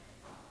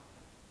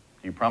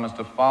 Do you promise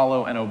to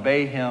follow and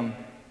obey him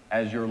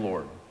as your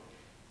Lord?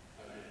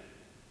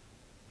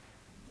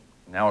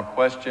 Now a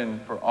question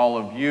for all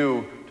of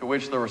you, to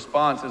which the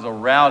response is a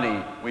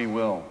rowdy "we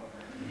will."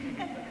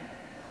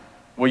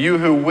 Will you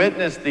who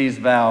witness these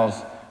vows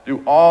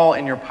do all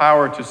in your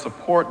power to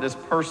support this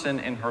person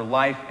in her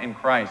life in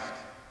Christ?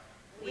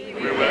 We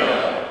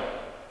will.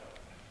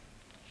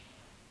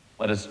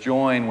 Let us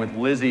join with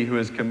Lizzie, who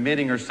is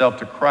committing herself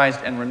to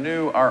Christ, and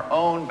renew our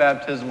own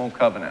baptismal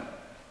covenant.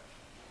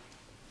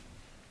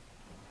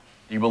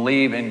 Do you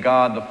believe in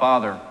God the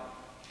Father?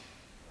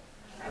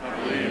 I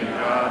believe in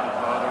God the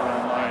Father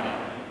Almighty,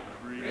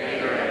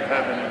 creator of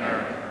heaven and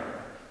earth.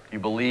 Do you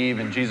believe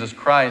in Jesus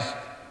Christ,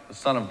 the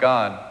Son of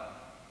God?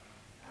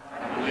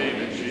 I believe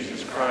in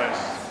Jesus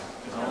Christ,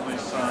 his only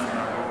Son,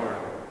 our Lord.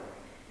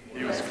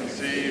 He was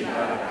conceived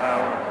by the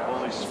power of the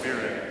Holy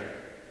Spirit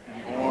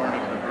and born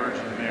of the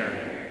Virgin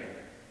Mary.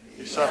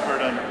 He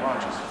suffered under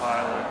Pontius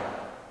Pilate,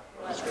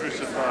 was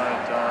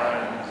crucified,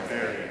 died, and was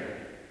buried.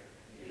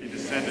 He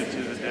descended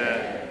to the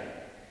dead.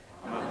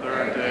 On the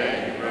third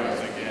day he rose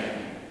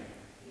again.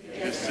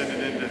 He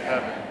ascended into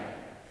heaven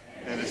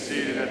and is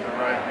seated at the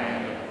right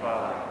hand of the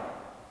Father.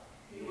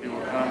 He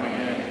will come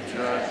again to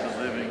judge the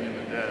living and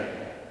the dead.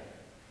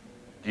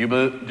 Do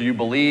you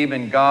believe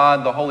in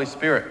God, the Holy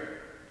Spirit?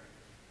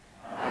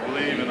 I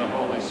believe in the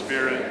Holy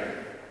Spirit,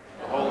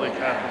 the Holy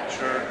Catholic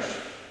Church,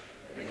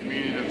 the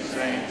communion of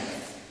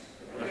saints,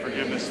 the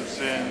forgiveness of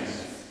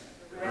sins,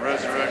 the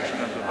resurrection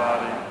of the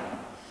body,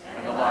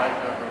 and the life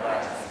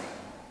everlasting.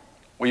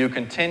 Will you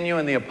continue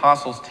in the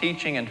apostles'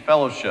 teaching and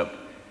fellowship,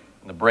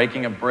 in the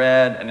breaking of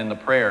bread and in the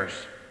prayers?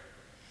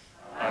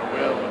 I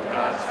will, with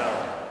God's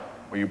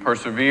help. Will you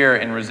persevere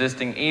in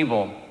resisting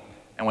evil,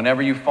 and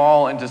whenever you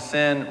fall into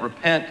sin,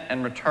 repent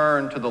and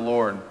return to the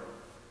Lord?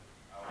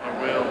 I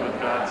will, with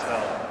God's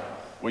help.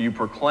 Will you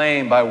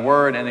proclaim by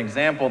word and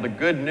example the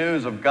good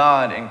news of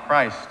God in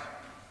Christ?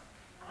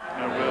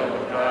 I will,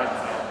 with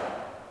God's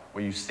help.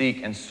 Will you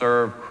seek and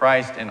serve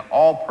Christ in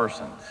all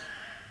persons,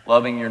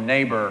 loving your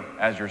neighbor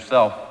as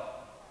yourself?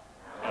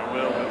 I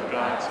will, with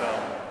God's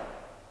help.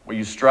 Will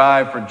you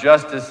strive for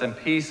justice and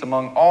peace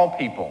among all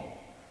people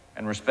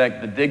and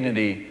respect the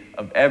dignity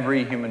of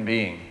every human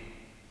being?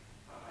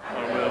 I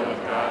will,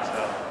 with God's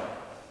help.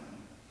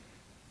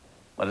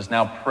 Let us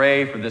now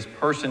pray for this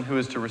person who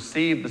is to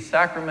receive the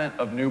sacrament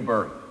of new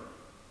birth.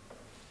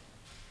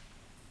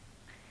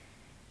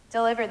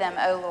 Deliver them,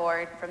 O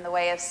Lord, from the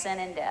way of sin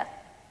and death.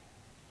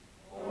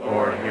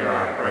 Lord, hear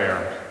our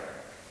prayer.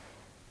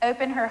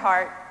 Open her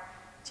heart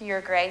to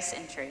your grace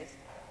and truth.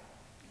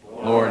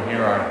 Lord,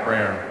 hear our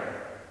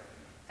prayer.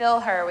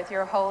 Fill her with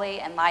your holy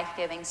and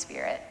life-giving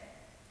Spirit.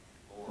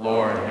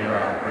 Lord, hear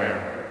our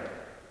prayer.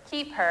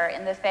 Keep her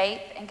in the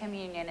faith and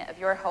communion of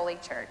your holy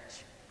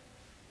church.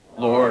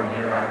 Lord,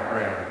 hear our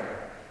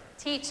prayer.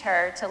 Teach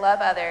her to love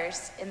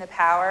others in the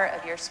power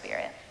of your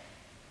Spirit.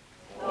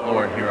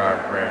 Lord, hear our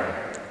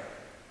prayer.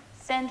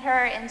 Send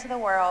her into the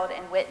world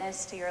and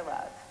witness to your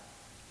love.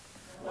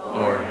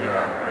 Lord, hear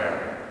our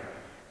prayer.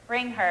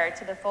 Bring her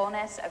to the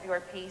fullness of your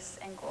peace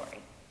and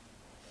glory.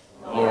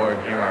 Lord,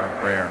 hear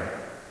our prayer.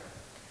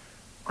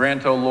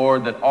 Grant, O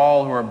Lord, that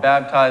all who are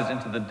baptized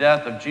into the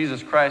death of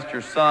Jesus Christ,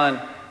 your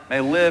Son,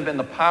 may live in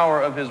the power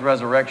of his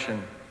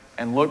resurrection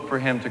and look for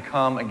him to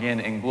come again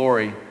in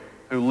glory,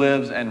 who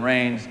lives and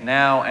reigns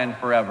now and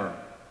forever.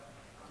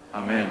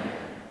 Amen.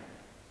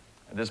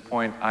 At this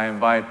point, I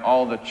invite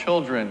all the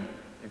children,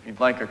 if you'd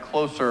like a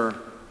closer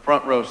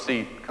front row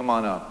seat, come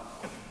on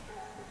up.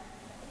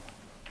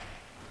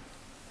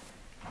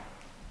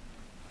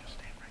 Just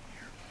stand right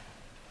here.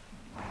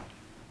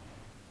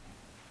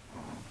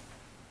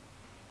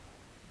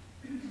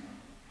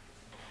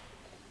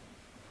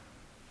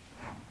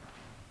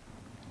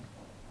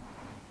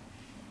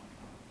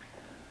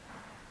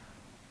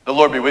 The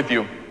Lord be with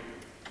you.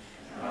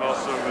 And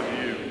also with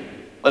you.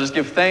 Let us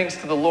give thanks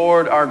to the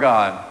Lord our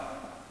God.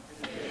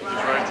 It is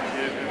right to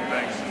give him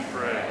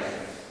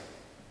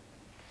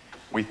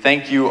We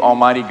thank you,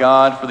 Almighty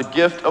God, for the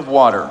gift of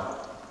water.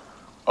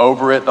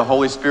 Over it, the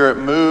Holy Spirit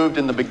moved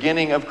in the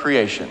beginning of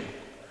creation.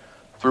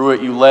 Through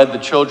it, you led the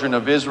children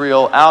of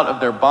Israel out of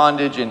their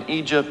bondage in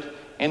Egypt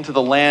into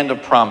the land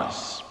of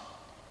promise.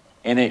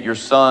 In it, your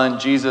Son,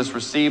 Jesus,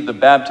 received the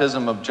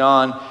baptism of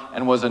John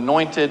and was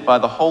anointed by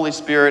the Holy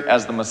Spirit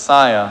as the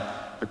Messiah,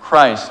 the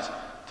Christ,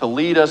 to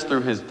lead us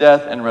through his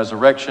death and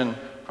resurrection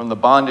from the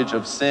bondage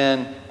of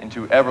sin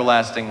into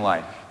everlasting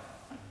life.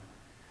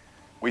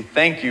 We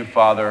thank you,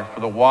 Father, for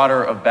the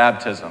water of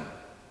baptism.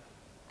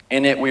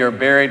 In it, we are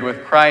buried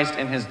with Christ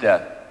in his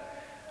death.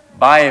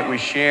 By it, we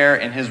share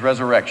in his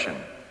resurrection.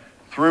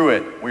 Through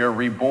it, we are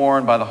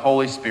reborn by the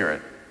Holy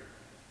Spirit.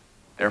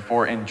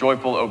 Therefore, in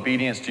joyful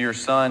obedience to your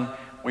Son,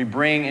 we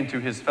bring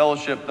into his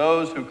fellowship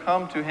those who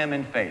come to him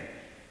in faith,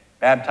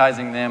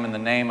 baptizing them in the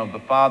name of the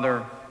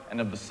Father, and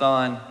of the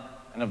Son,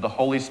 and of the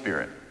Holy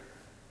Spirit.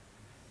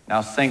 Now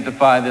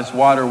sanctify this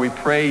water, we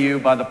pray you,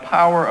 by the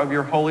power of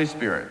your Holy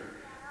Spirit,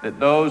 that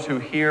those who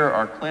hear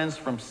are cleansed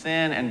from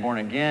sin and born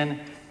again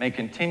may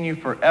continue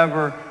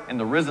forever in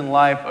the risen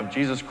life of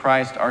Jesus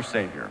Christ our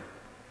Savior.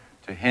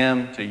 To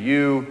him, to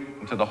you,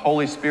 and to the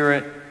Holy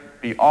Spirit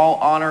be all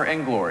honor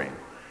and glory,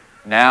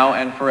 now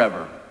and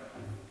forever.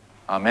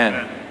 Amen.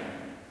 Amen.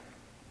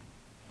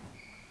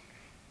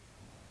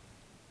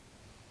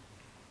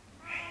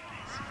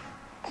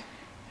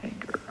 Hey,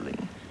 girlie.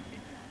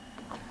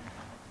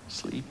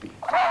 Sleepy.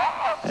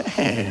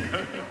 Hey.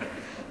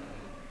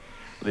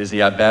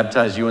 Lizzie, I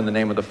baptize you in the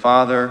name of the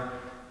Father,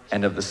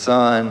 and of the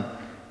Son,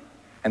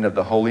 and of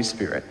the Holy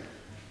Spirit.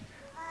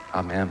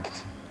 Amen.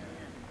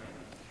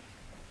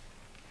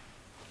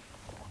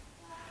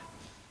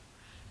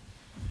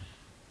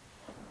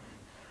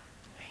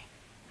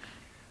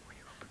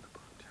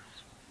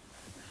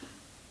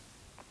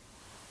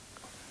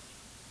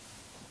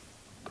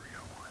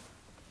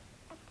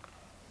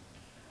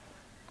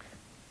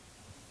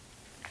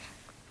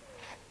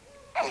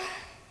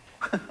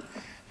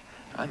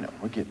 I know,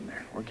 we're getting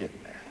there. We're getting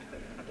there.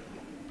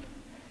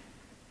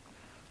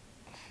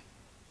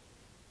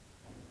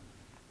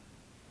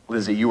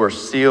 Lizzie, you are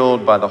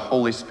sealed by the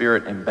Holy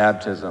Spirit in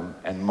baptism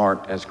and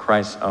marked as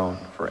Christ's own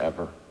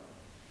forever.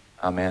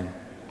 Amen.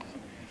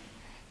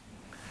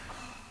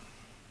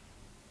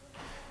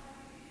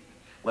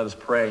 Let us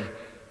pray.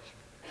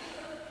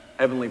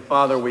 Heavenly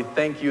Father, we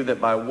thank you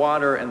that by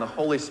water and the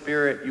Holy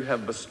Spirit you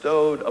have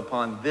bestowed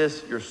upon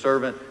this, your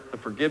servant, the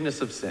forgiveness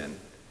of sin,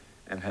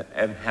 and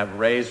have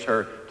raised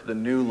her to the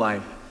new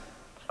life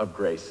of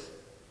grace.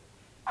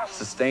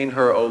 Sustain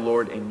her, O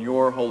Lord, in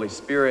your Holy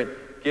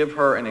Spirit. Give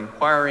her an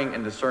inquiring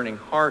and discerning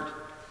heart,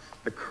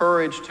 the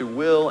courage to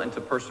will and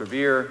to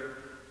persevere,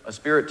 a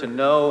spirit to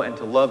know and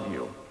to love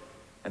you,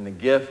 and the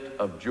gift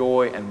of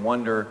joy and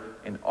wonder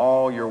in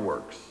all your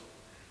works.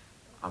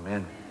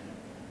 Amen.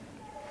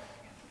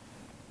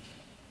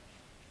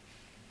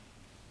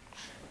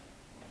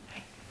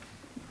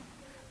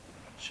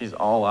 She's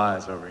all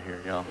eyes over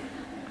here, y'all.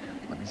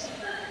 Let me see.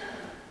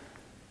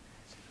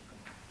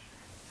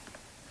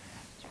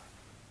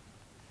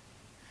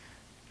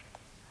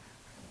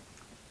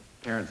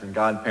 Parents and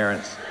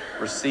godparents,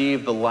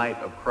 receive the light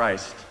of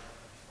Christ.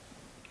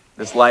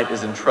 This light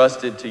is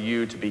entrusted to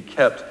you to be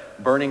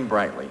kept burning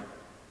brightly.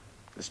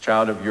 This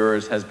child of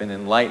yours has been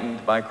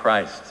enlightened by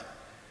Christ.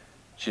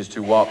 She is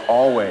to walk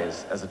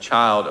always as a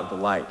child of the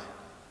light.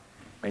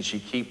 May she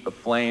keep the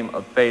flame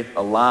of faith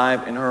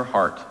alive in her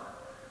heart.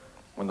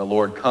 When the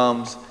Lord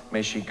comes,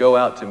 may she go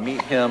out to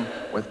meet him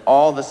with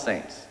all the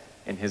saints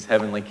in his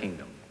heavenly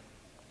kingdom.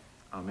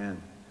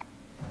 Amen.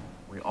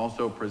 We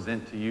also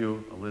present to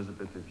you,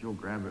 Elizabeth, if you'll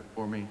grab it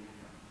for me,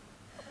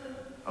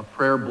 a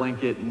prayer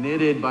blanket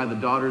knitted by the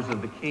daughters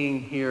of the King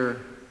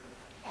here.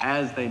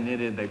 As they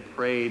knitted, they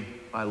prayed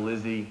for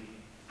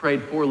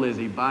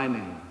Lizzie by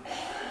name.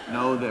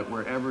 Know that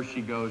wherever she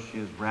goes, she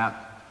is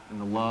wrapped in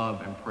the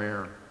love and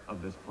prayer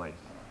of this place.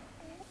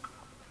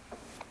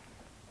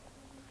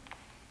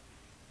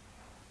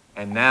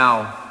 And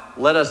now,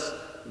 let us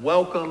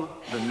welcome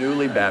the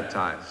newly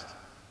baptized.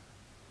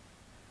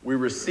 We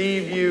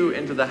receive you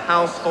into the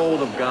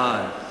household of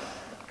God.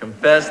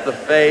 Confess the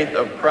faith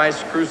of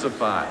Christ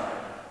crucified.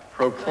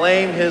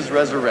 Proclaim his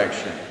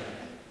resurrection.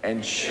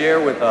 And share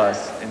with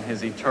us in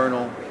his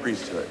eternal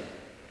priesthood.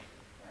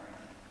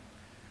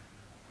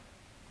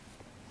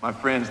 My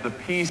friends, the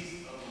peace of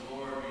the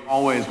Lord be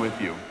always with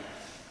you.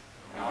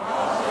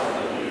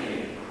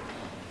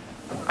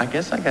 I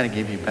guess I got to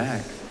give you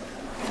back.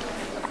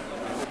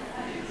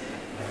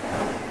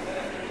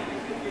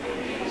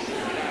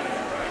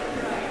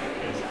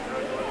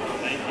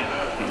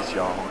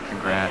 Y'all,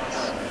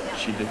 congrats.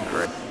 She did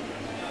great.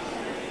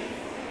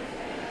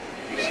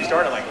 She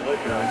started like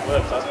looking at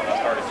clips. That's when I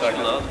started sucking.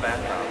 She loves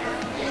background.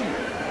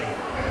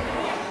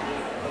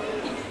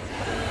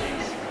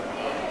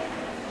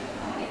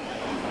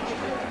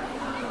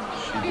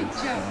 She did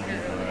so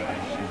good.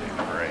 She did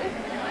great.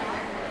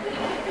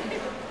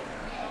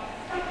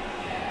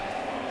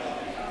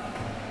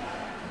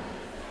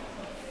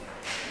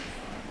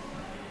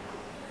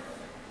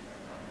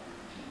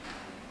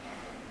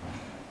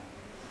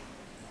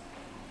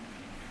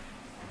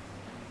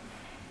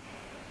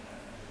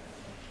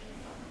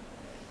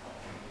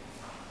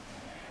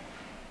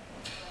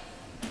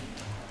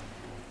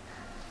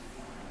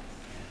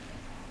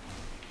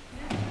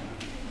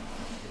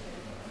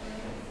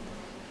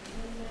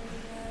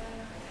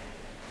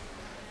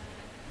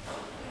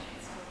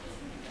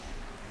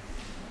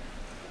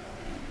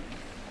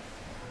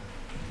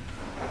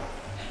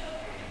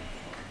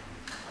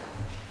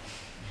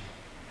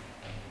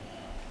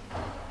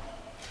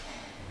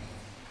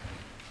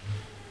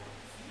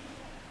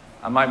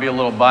 I might be a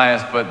little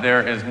biased, but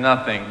there is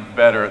nothing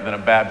better than a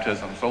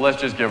baptism. So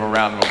let's just give a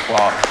round of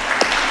applause.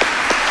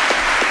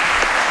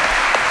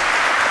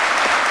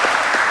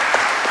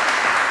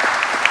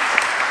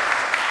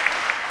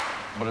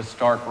 What a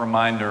stark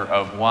reminder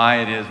of why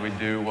it is we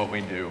do what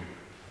we do,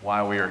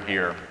 why we are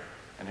here,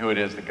 and who it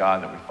is, the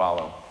God that we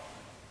follow.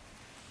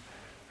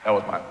 That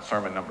was my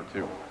sermon number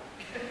 2.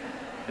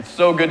 It's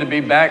so good to be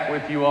back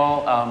with you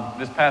all.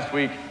 This past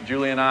week,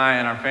 Julie and I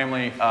and our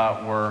family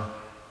were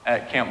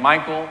at Camp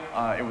Michael.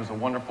 It was a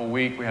wonderful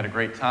week. We had a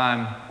great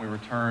time. We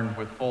returned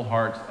with full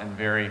hearts and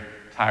very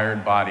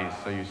tired bodies.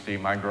 So you see,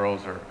 my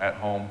girls are at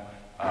home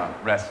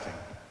resting.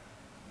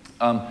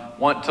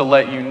 Want to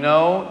let you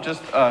know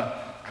just a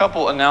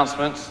couple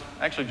announcements.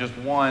 Actually, just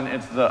one.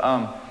 It's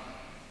the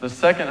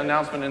second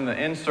announcement in the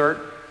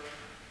insert.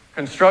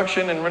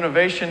 Construction and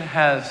renovation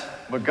has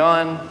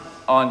begun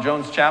on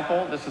Jones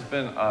Chapel. This has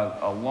been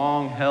a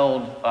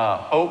long-held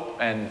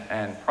hope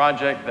and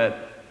project that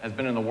has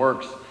been in the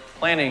works,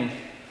 planning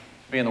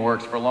to be in the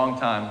works for a long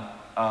time.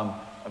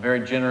 A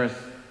very generous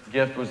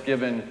gift was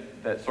given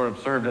that sort of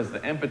served as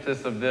the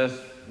impetus of this.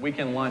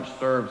 Weekend lunch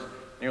serves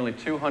nearly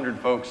 200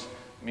 folks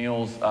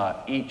meals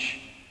each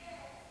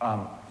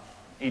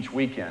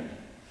weekend.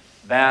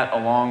 That,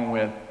 along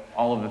with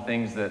all of the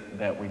things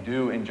that we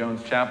do in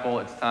Jones Chapel,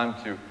 it's time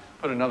to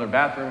put another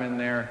bathroom in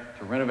there,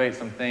 to renovate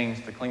some things,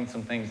 to clean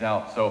some things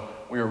out. So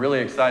we are really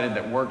excited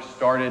that work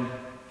started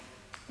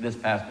this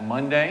past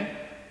Monday.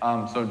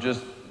 So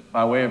just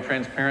by way of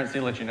transparency,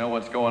 let you know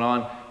what's going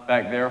on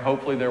back there.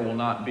 Hopefully there will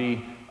not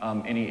be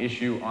any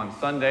issue on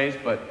Sundays,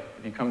 but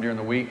if you come during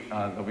the week,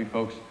 there'll be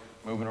folks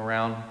moving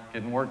around,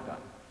 getting work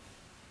done.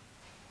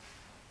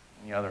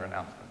 Any other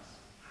announcements?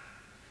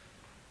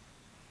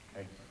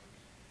 Okay.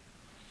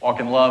 Walk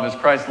in love as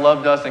Christ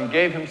loved us and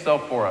gave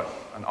himself for us,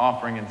 an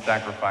offering and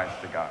sacrifice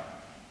to God.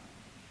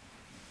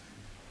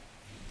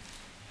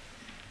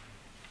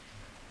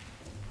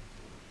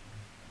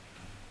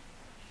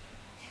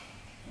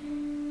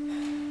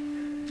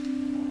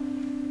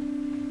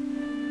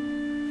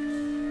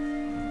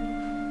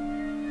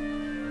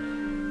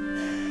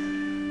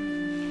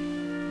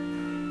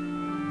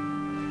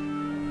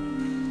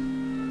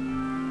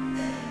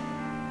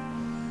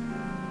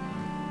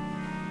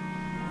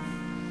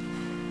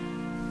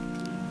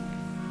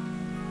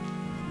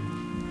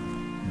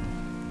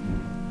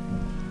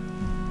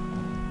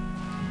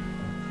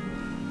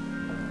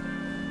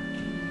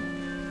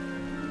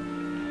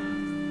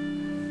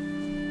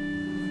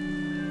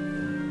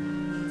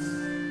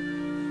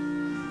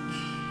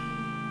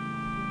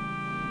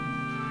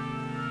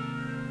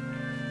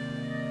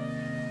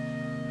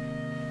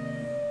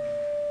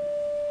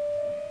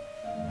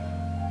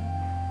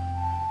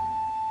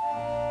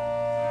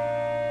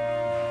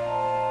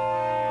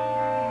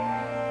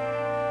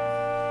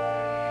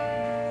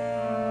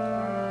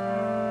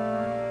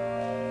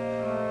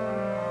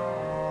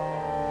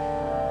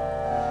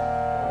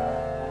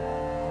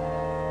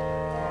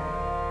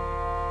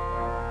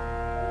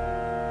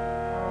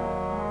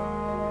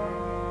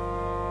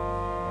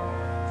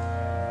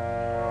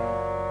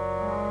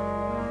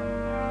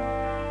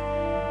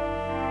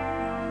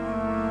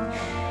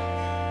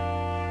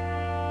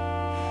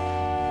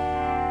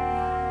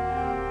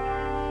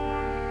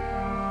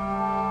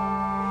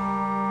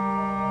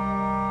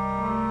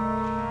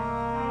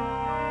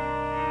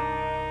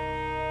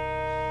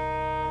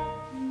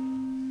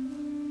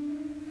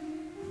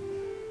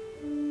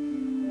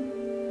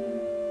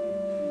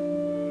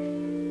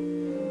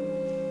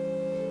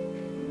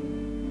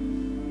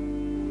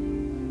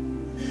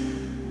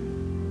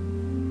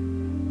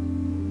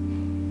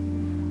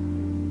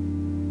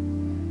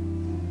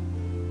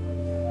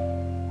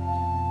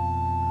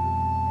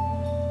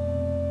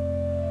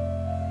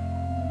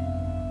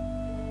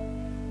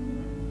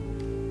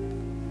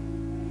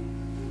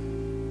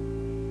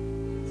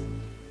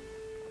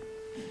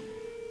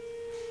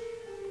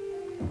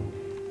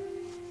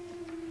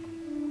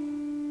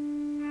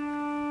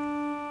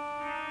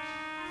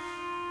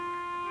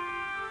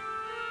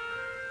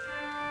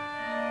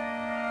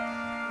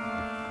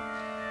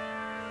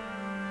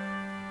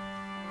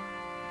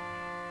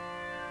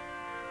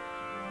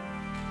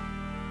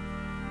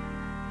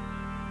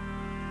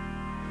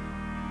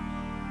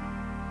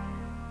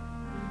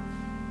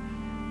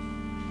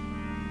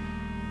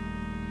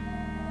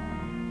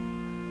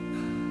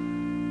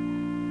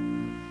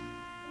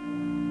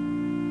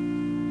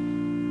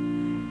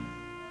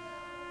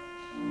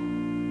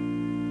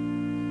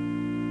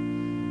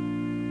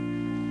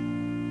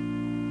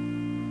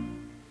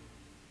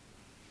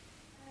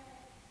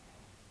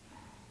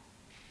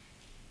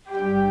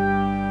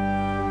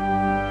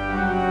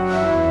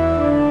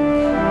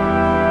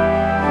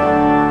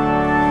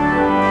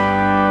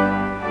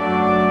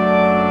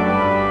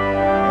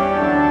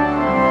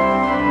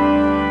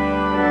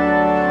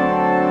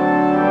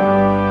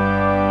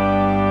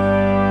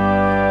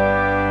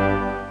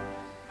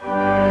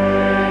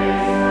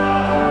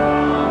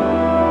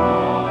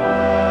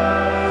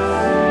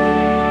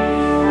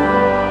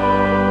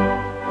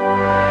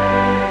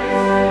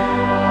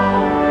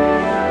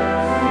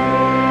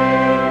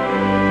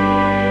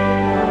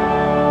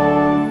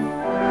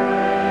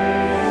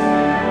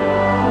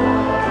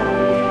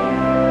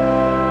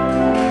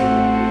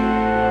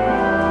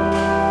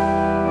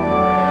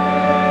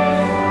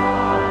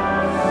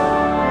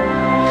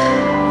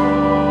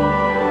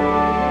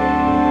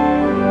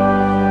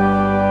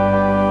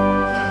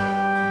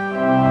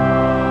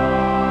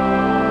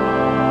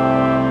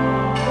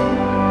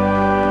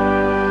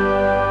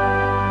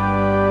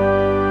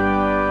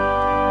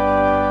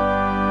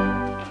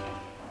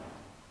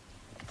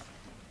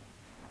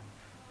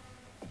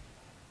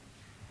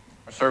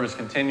 Our service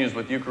continues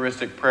with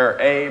Eucharistic Prayer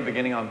A,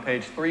 beginning on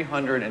page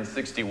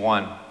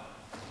 361.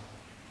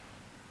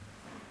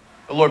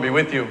 The Lord be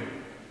with you. And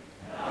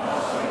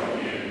also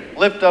with you.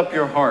 Lift up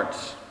your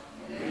hearts.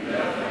 We lift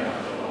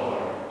them to the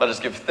Lord. Let us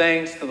give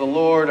thanks to the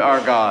Lord our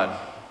God.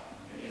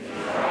 It is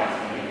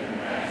right to give him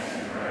thanks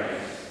and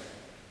praise.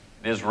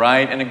 It is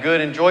right and a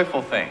good and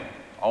joyful thing,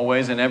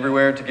 always and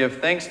everywhere, to give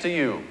thanks to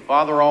you,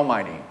 Father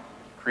Almighty,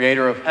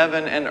 Creator of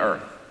heaven and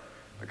earth,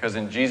 because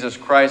in Jesus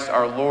Christ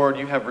our Lord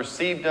you have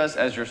received us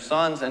as your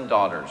sons and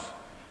daughters,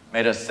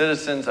 made us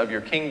citizens of your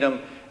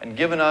kingdom, and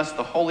given us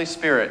the Holy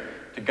Spirit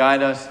to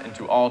guide us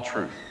into all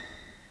truth.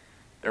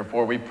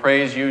 Therefore we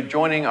praise you,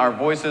 joining our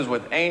voices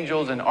with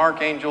angels and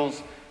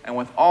archangels and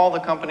with all the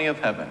company of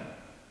heaven,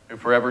 who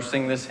forever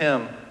sing this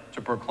hymn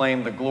to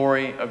proclaim the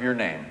glory of your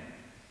name.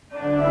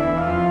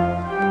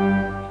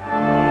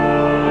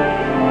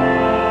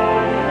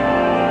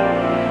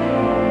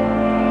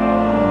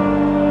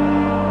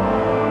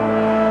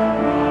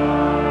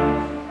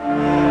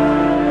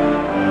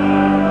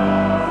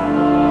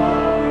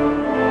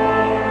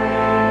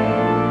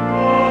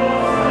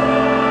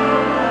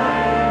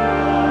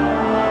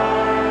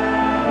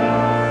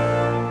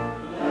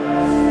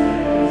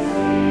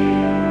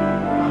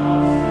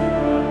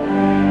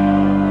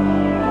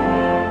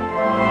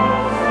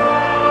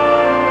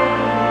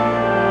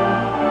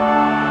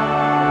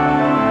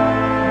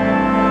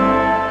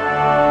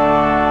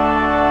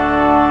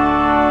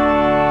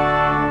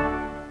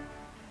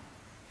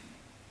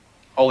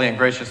 Holy and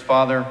gracious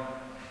Father,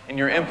 in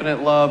your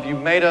infinite love, you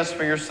made us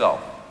for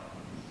yourself.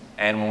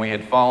 And when we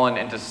had fallen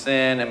into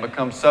sin and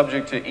become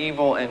subject to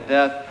evil and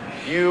death,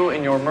 you,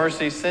 in your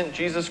mercy, sent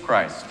Jesus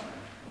Christ,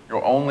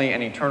 your only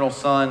and eternal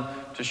Son,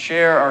 to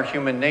share our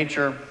human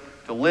nature,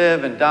 to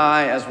live and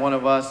die as one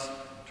of us,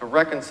 to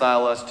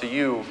reconcile us to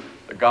you,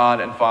 the God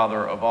and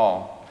Father of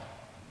all.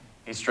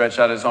 He stretched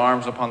out his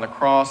arms upon the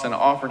cross and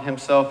offered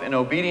himself in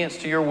obedience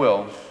to your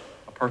will,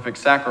 a perfect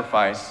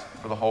sacrifice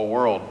for the whole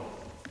world.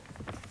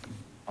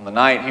 On the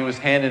night he was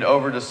handed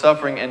over to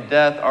suffering and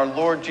death, our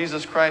Lord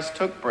Jesus Christ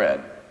took bread.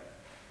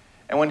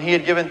 And when he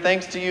had given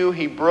thanks to you,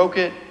 he broke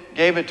it,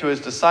 gave it to his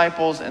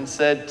disciples, and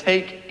said,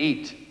 "Take,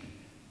 eat.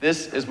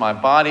 This is my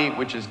body,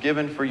 which is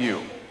given for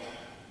you.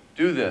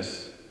 Do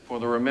this for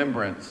the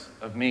remembrance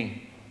of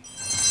me."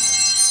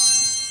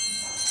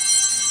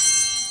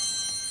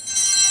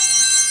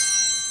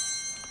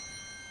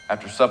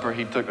 After supper,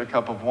 he took a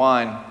cup of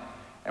wine,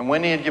 and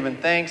when he had given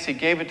thanks, he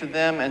gave it to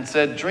them and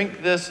said,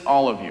 "Drink this,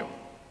 all of you.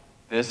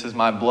 This is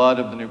my blood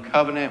of the new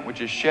covenant,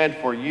 which is shed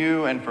for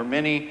you and for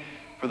many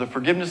for the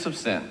forgiveness of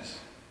sins.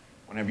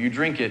 Whenever you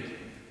drink it,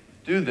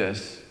 do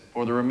this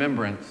for the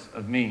remembrance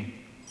of me."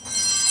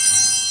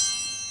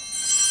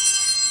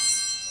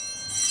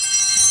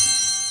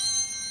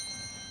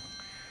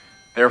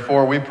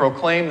 Therefore, we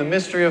proclaim the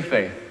mystery of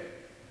faith.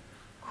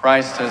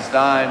 Christ has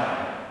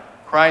died.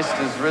 Christ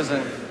is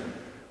risen.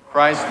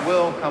 Christ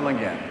will come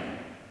again.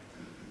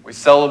 We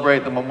celebrate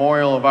the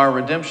memorial of our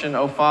redemption,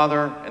 O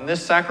Father, in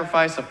this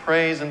sacrifice of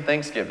praise and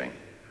thanksgiving.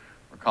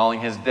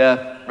 Recalling his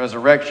death,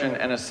 resurrection,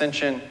 and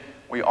ascension,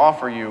 we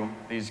offer you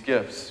these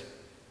gifts.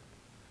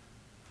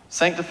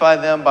 Sanctify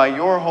them by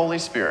your Holy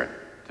Spirit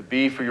to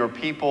be for your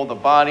people the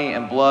body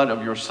and blood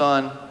of your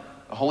Son,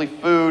 the holy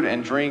food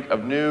and drink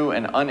of new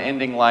and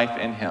unending life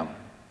in him.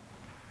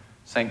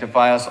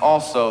 Sanctify us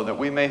also that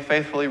we may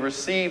faithfully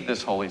receive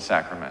this holy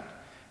sacrament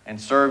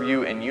and serve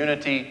you in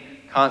unity,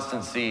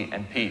 constancy,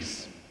 and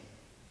peace.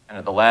 And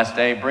at the last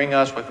day, bring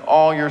us with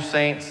all your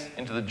saints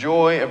into the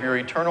joy of your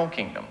eternal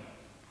kingdom.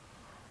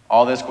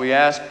 All this we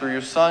ask through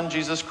your Son,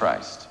 Jesus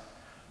Christ.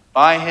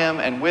 By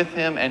him and with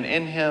him and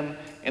in him,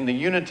 in the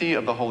unity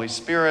of the Holy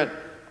Spirit,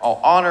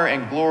 all honor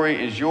and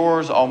glory is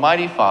yours,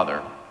 Almighty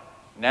Father,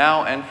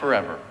 now and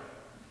forever.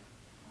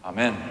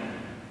 Amen.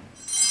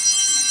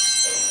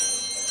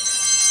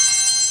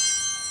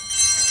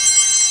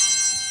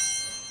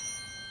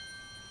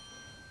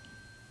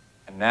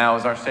 And now,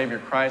 as our Savior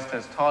Christ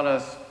has taught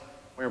us,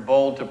 we are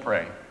bold to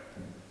pray.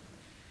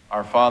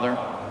 Our Father,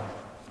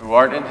 who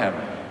art in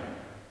heaven,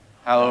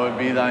 hallowed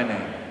be thy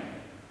name.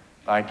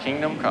 Thy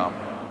kingdom come,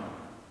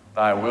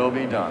 thy will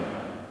be done,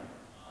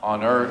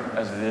 on earth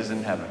as it is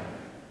in heaven.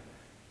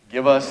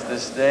 Give us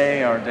this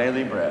day our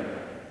daily bread,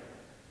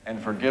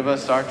 and forgive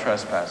us our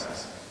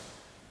trespasses,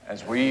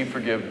 as we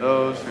forgive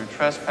those who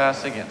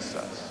trespass against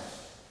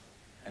us.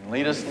 And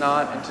lead us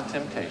not into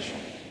temptation,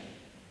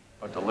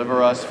 but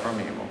deliver us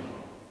from evil.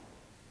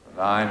 For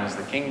thine is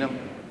the kingdom,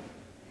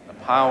 and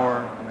the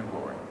power, and the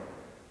glory,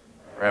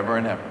 forever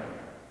and ever.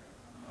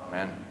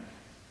 Amen.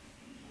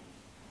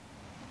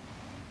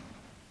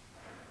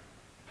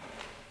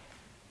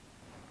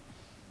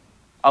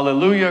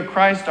 Alleluia,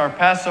 Christ our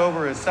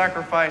Passover is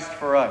sacrificed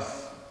for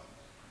us.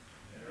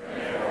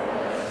 Therefore,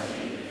 let us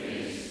keep the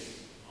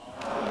feast.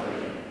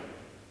 Alleluia.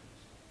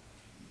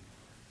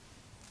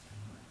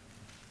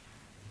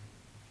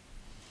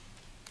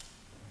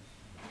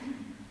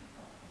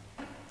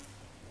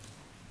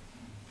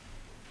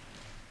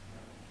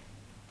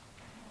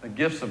 The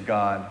gifts of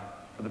God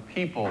for the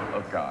people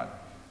of God.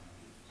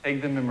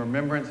 Take them in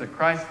remembrance that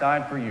Christ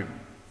died for you,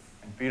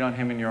 and feed on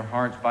him in your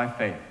hearts by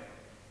faith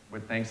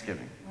with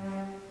thanksgiving.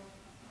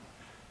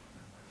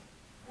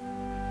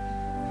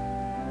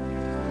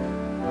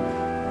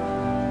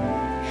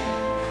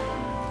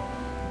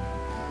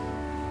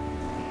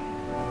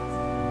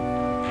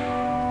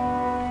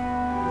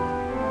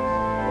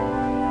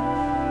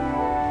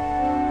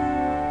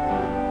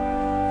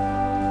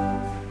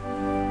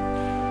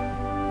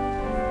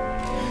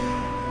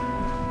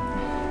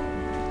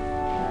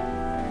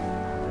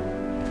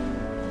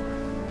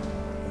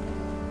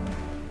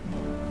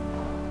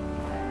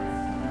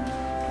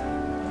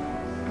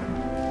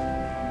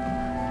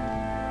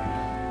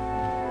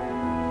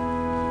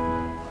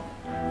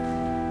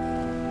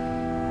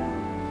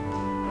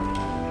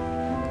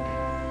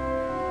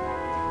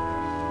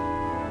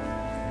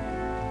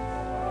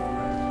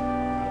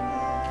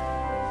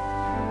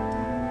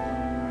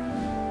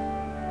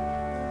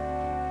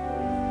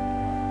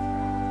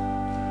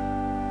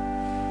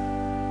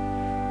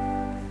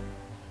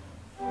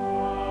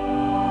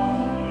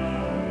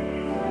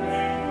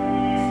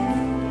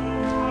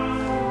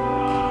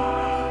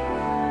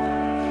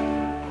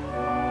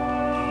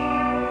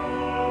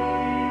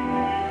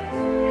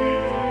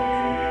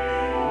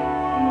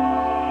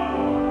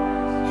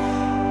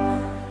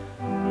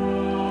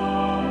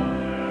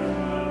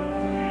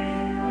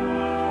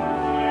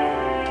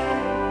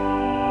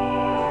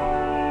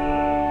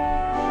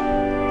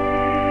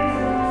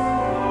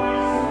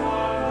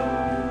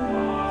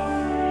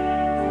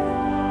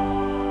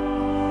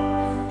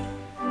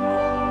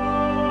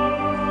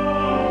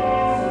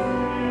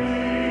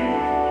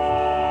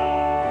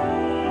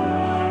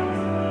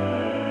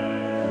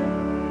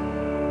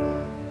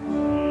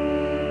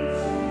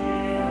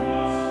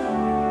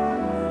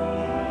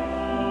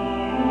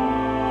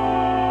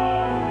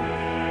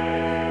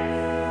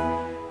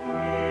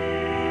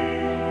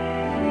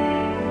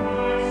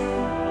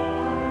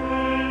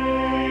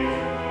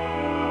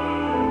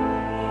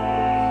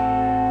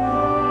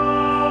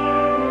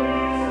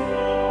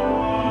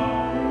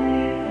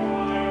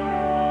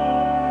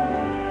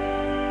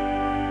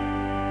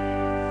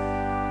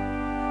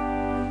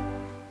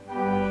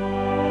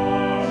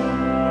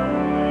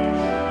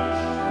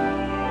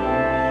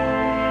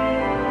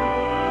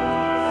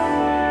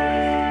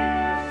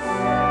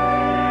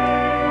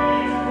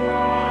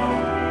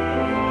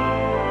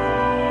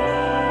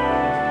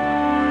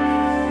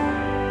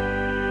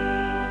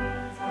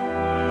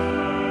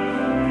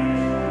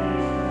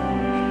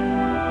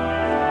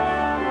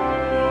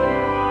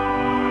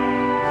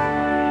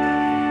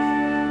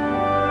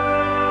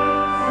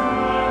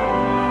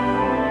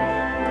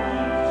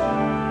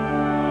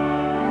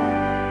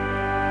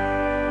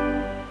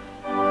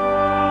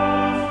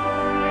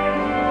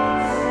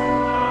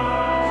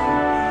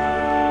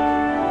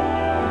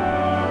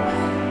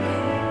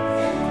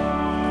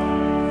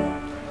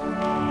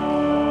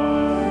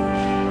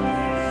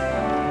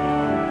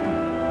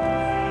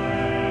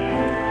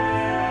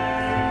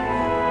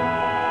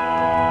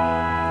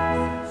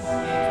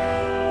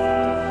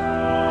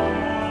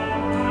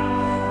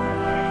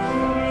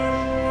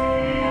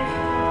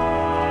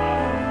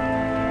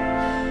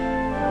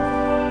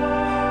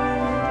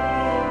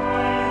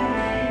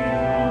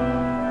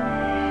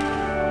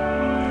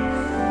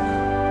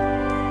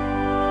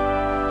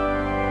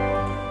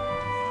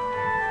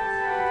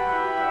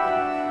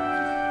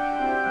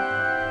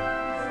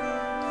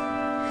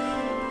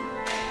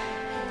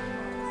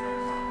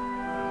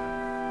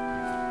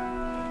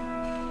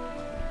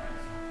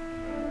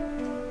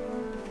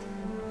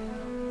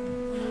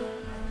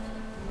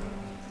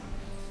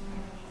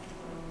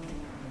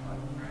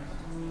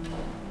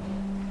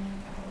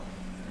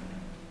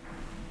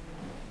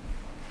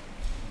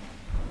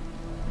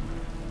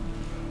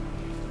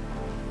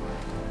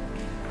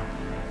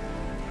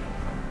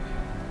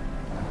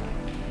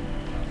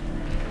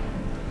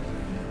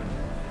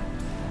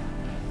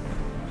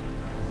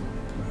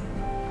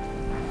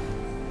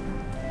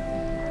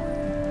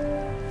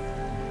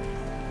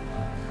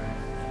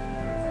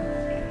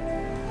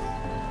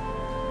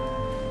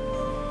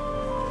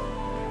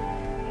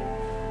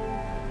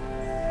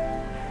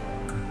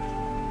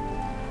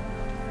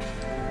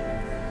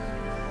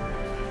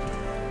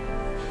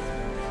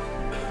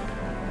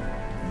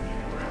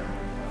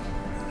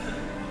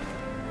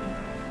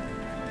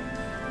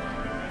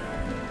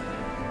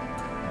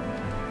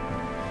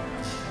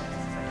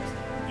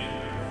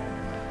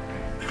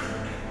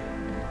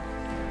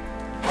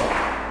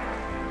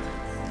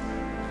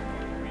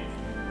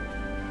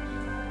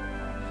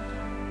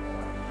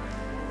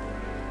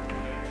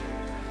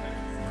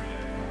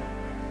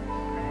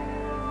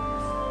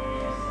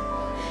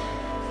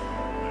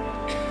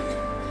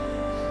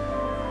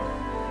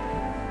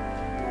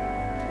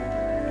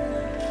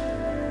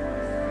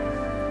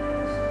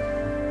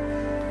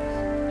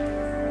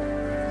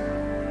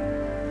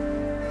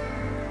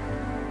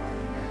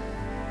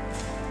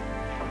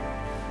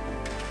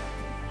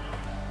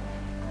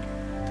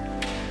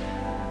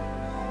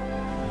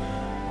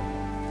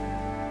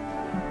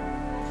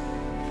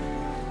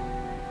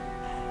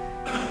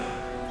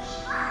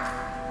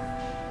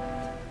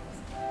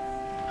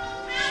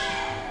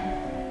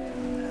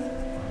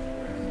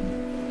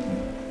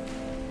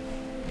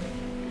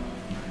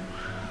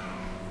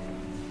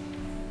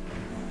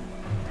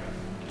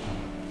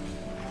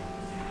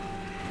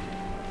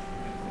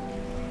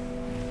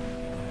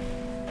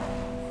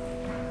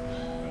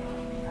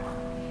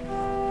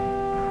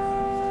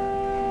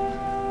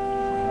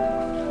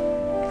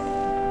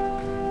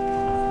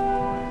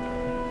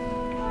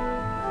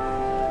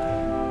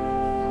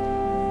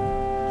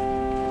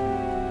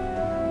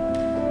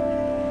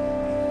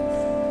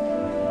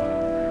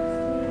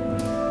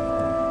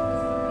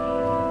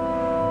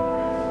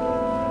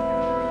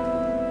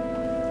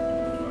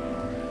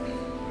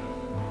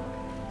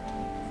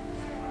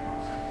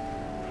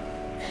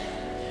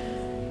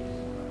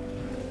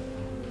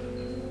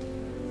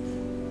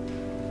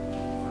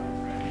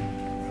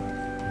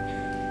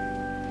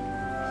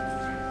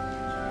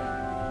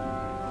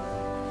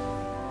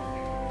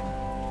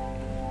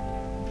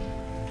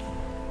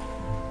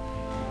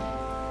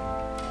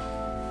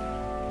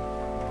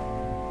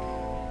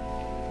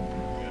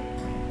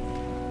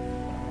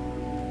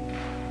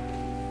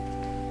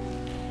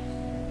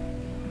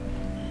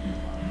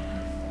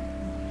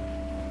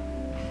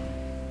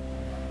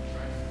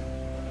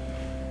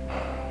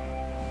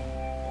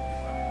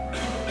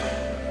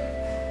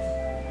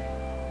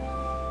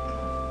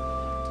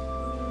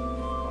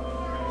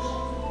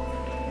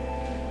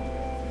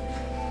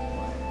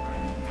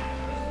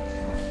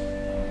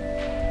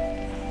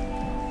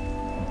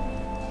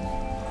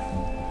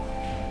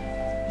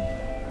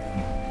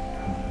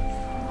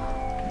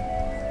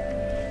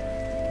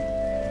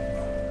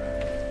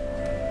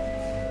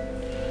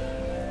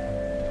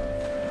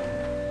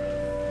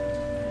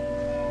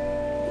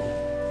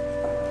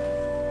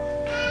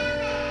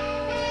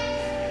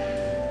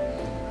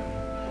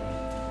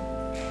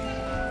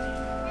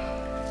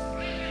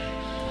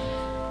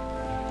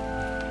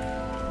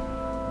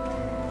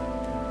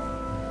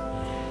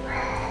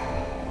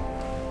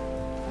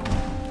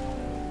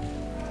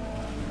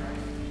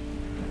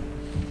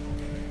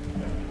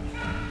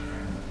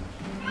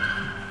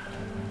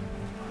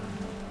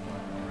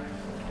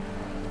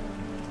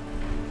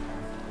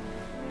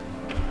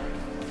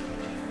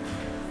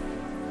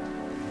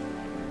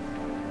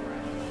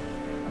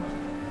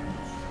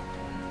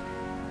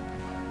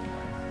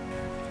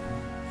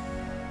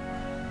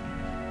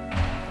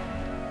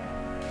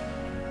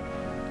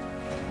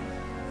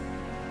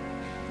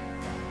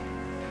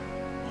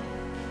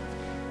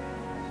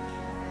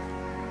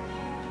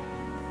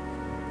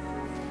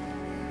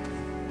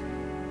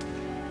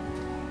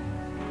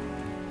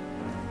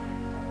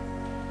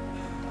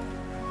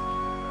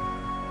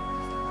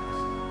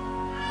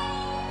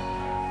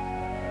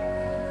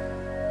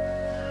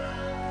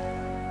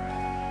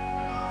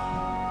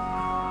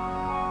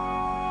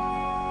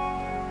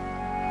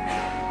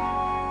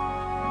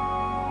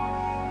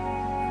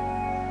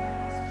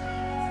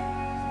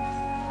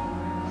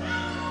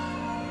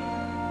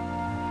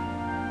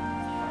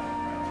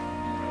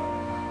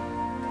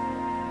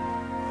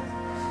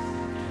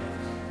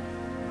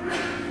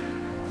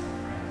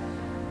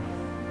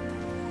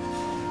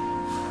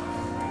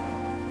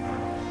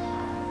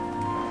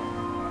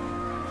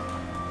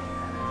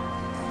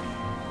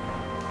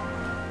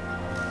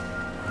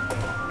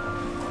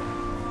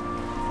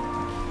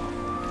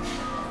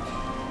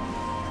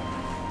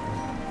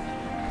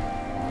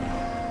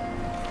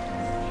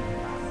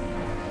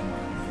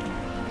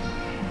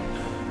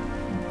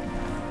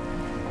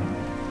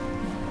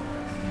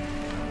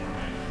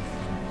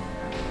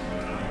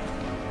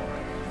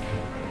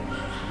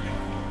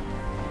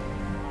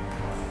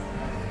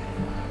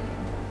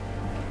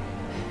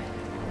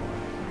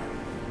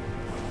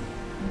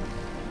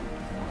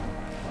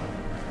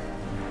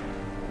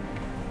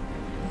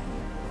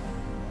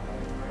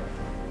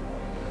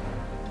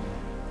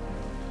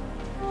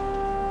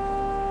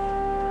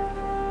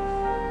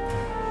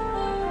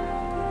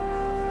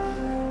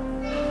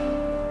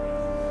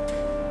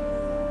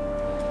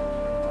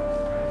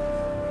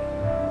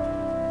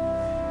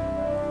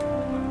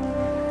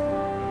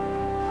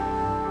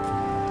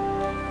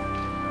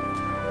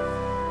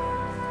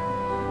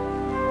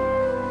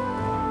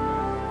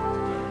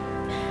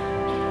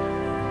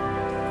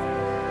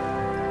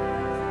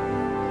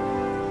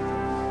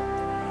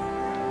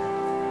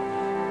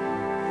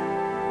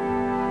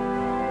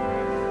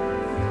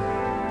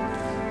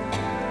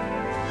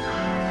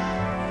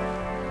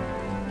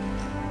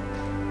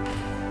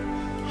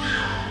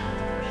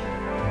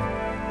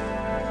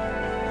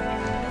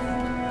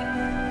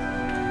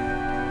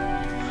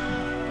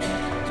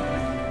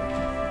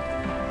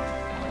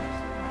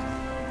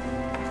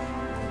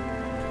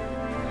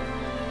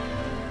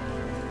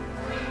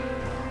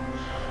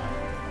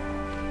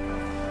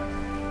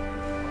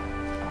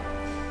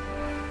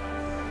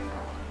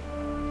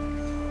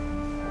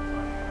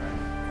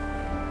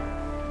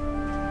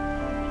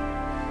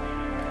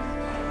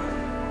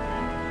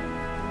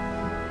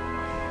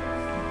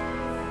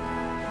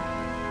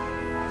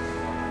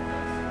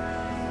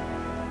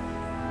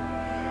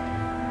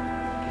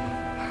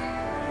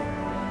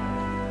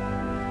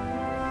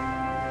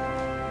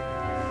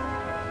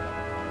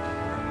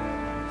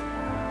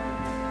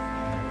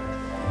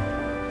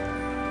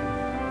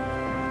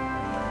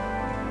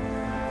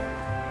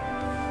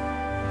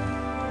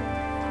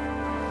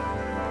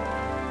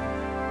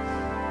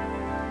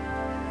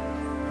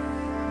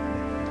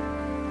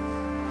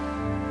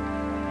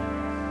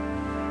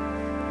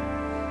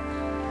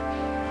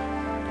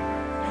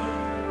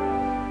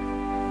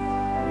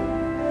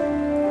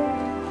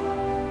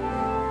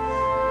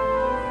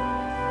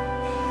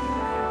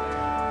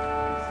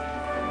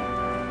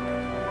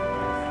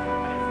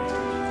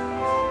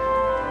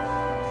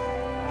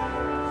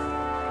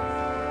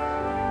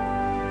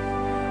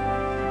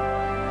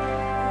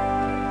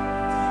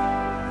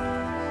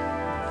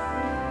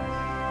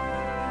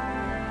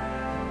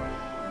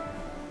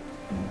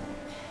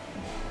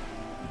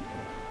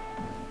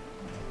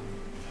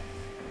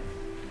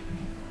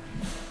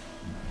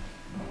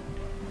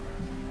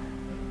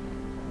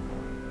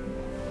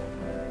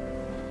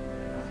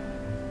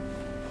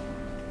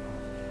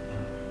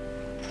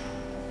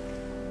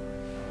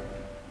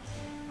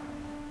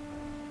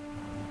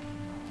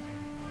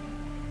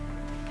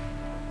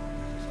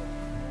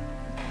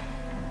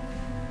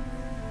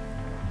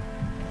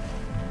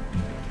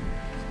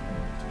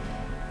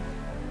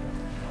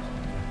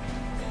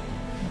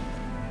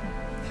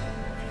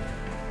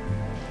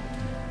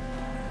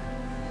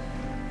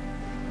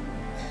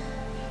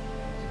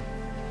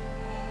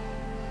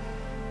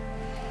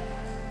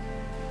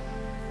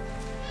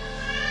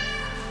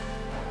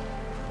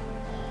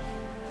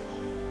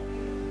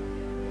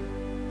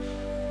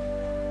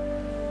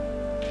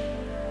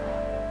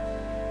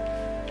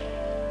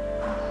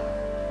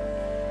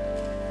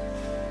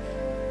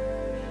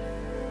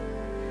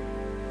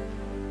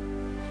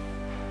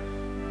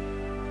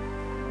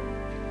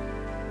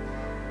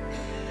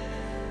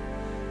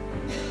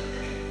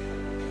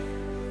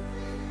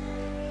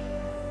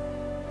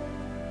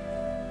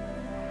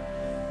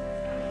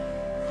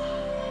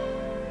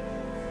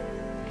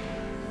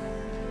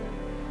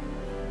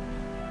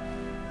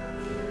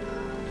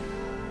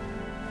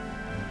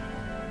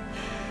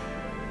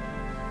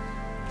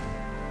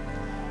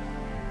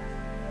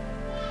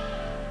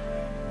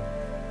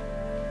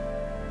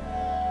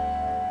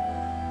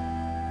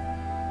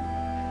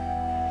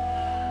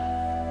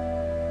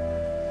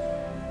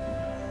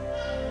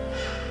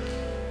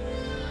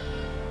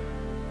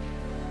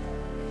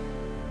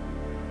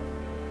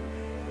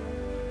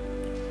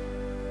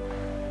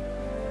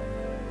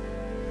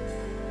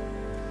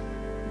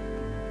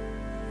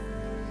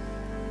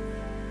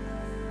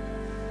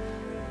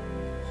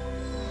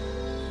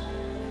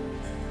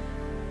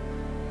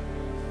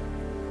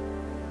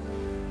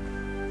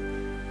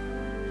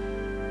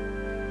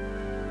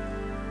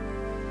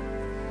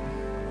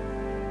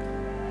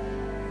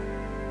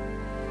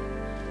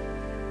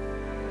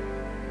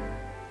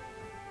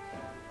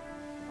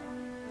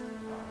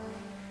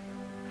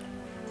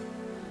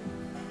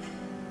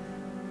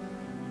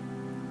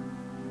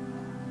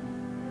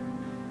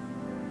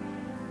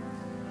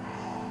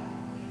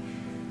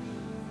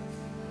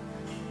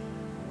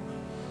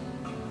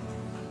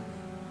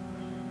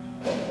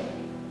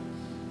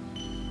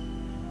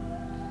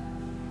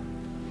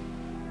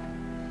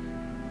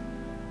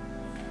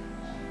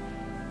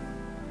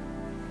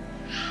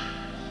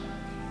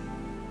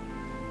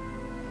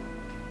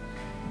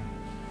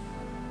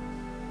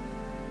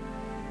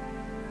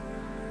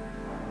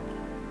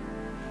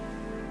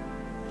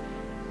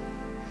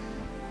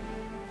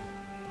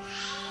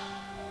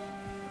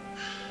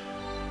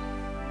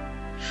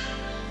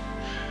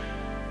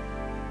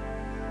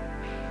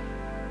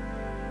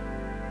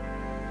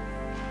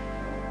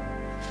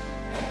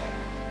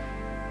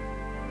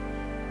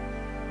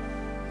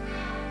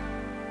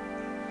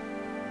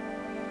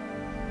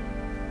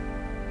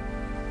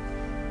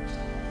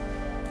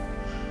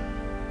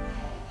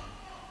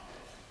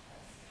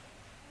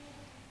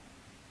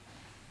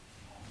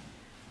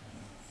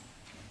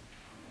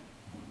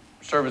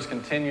 service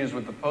continues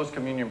with the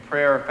post-communion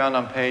prayer found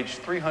on page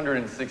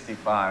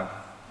 365.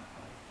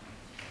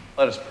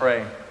 Let us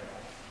pray.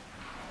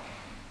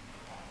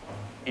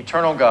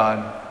 Eternal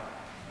God,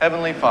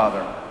 Heavenly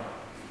Father,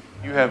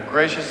 you have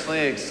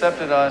graciously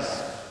accepted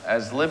us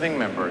as living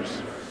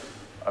members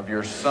of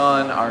your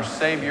Son, our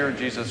Savior,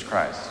 Jesus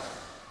Christ,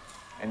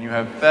 and you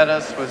have fed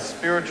us with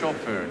spiritual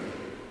food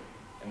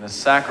in the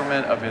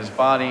sacrament of his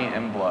body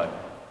and blood.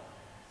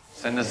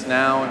 Send us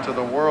now into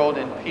the world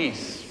in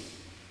peace,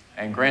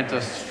 and grant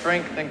us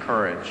strength and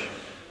courage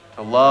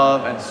to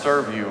love and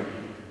serve you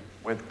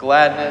with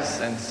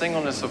gladness and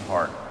singleness of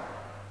heart.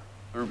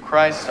 Through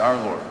Christ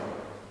our Lord.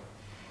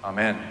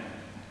 Amen.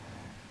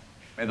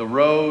 May the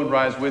road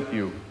rise with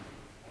you.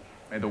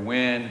 May the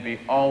wind be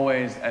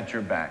always at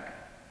your back.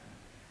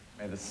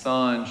 May the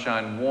sun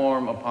shine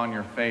warm upon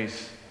your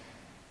face.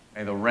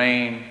 May the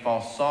rain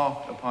fall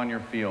soft upon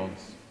your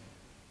fields.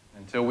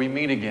 Until we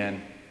meet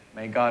again,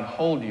 may God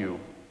hold you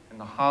in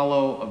the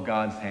hollow of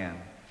God's hand.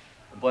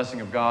 The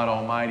blessing of God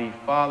Almighty,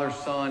 Father,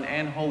 Son,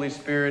 and Holy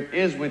Spirit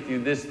is with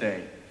you this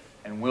day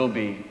and will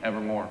be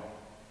evermore.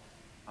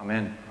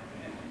 Amen.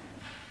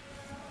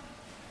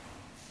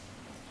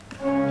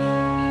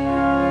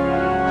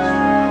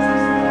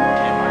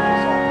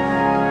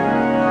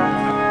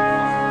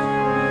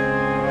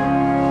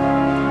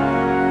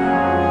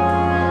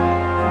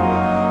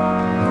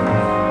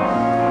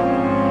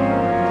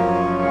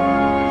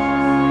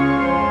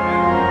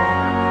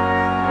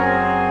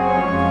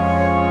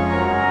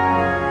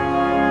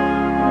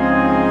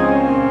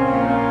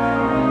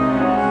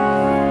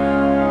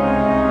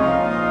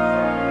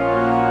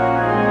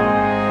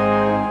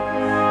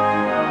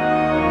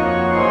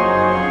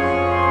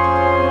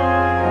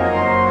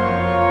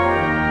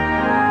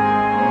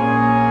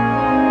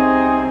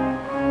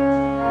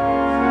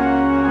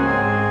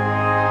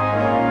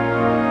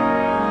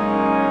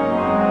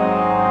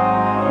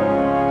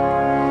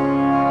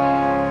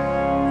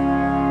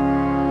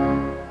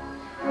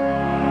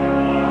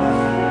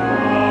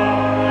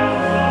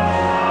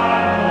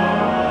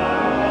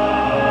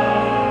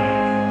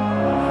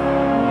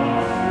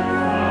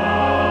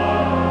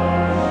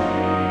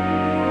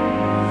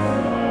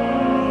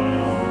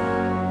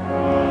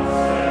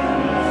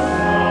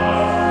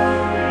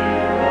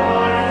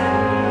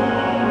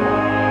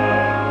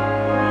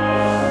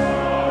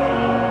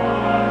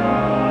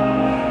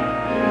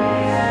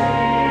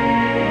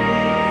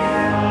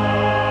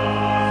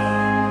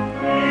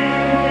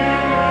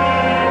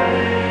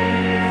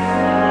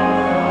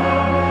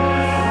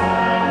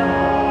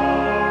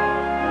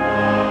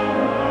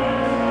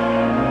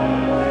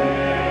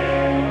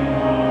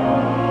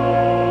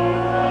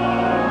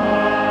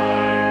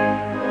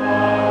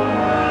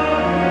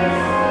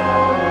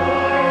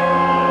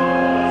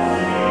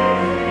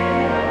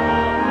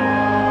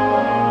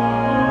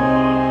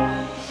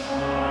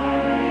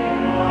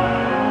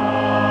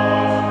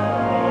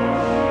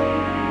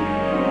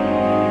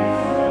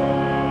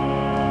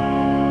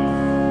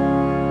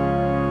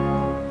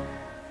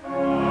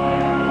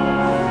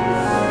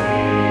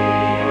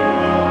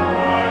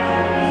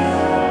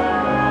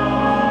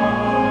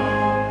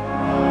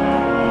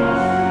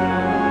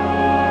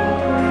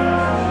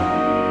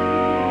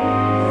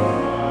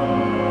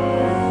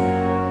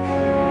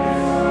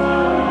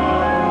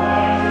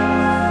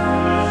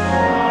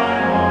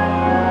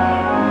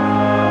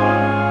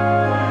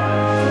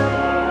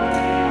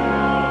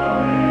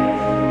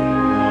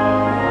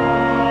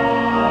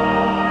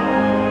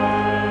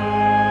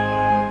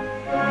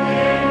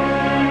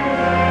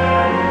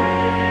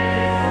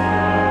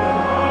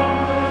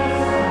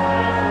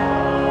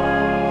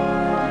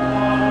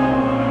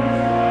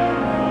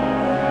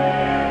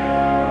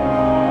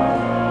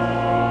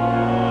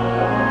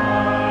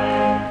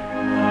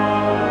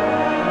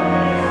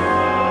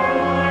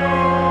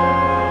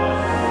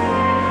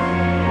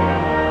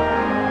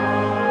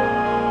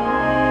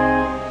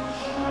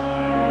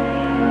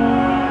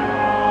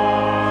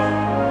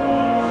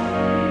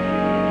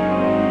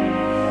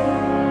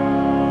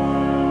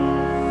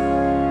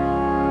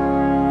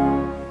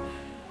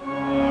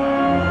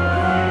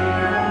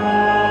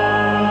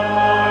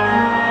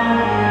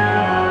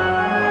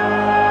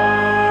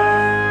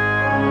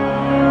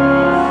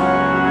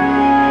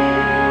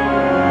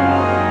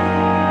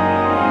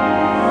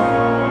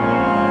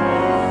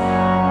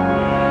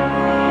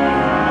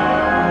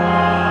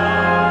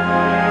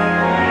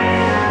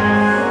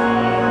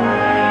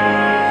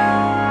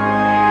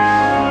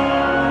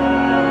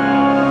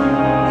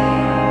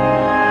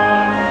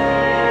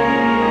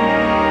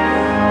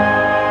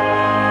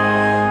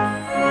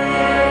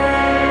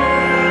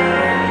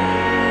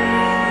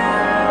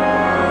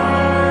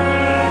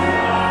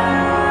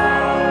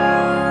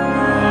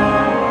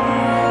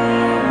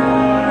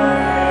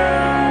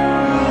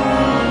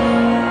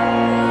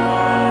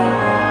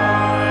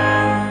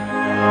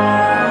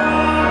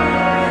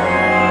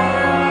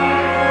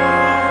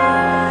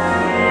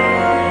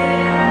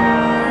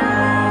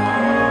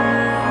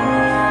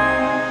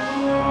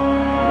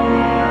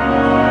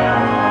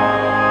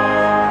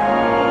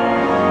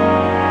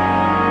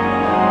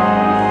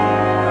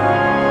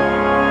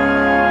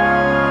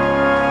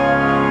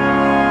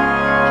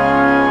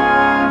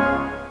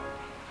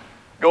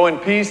 Go in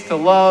peace to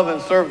love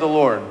and serve the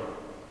Lord.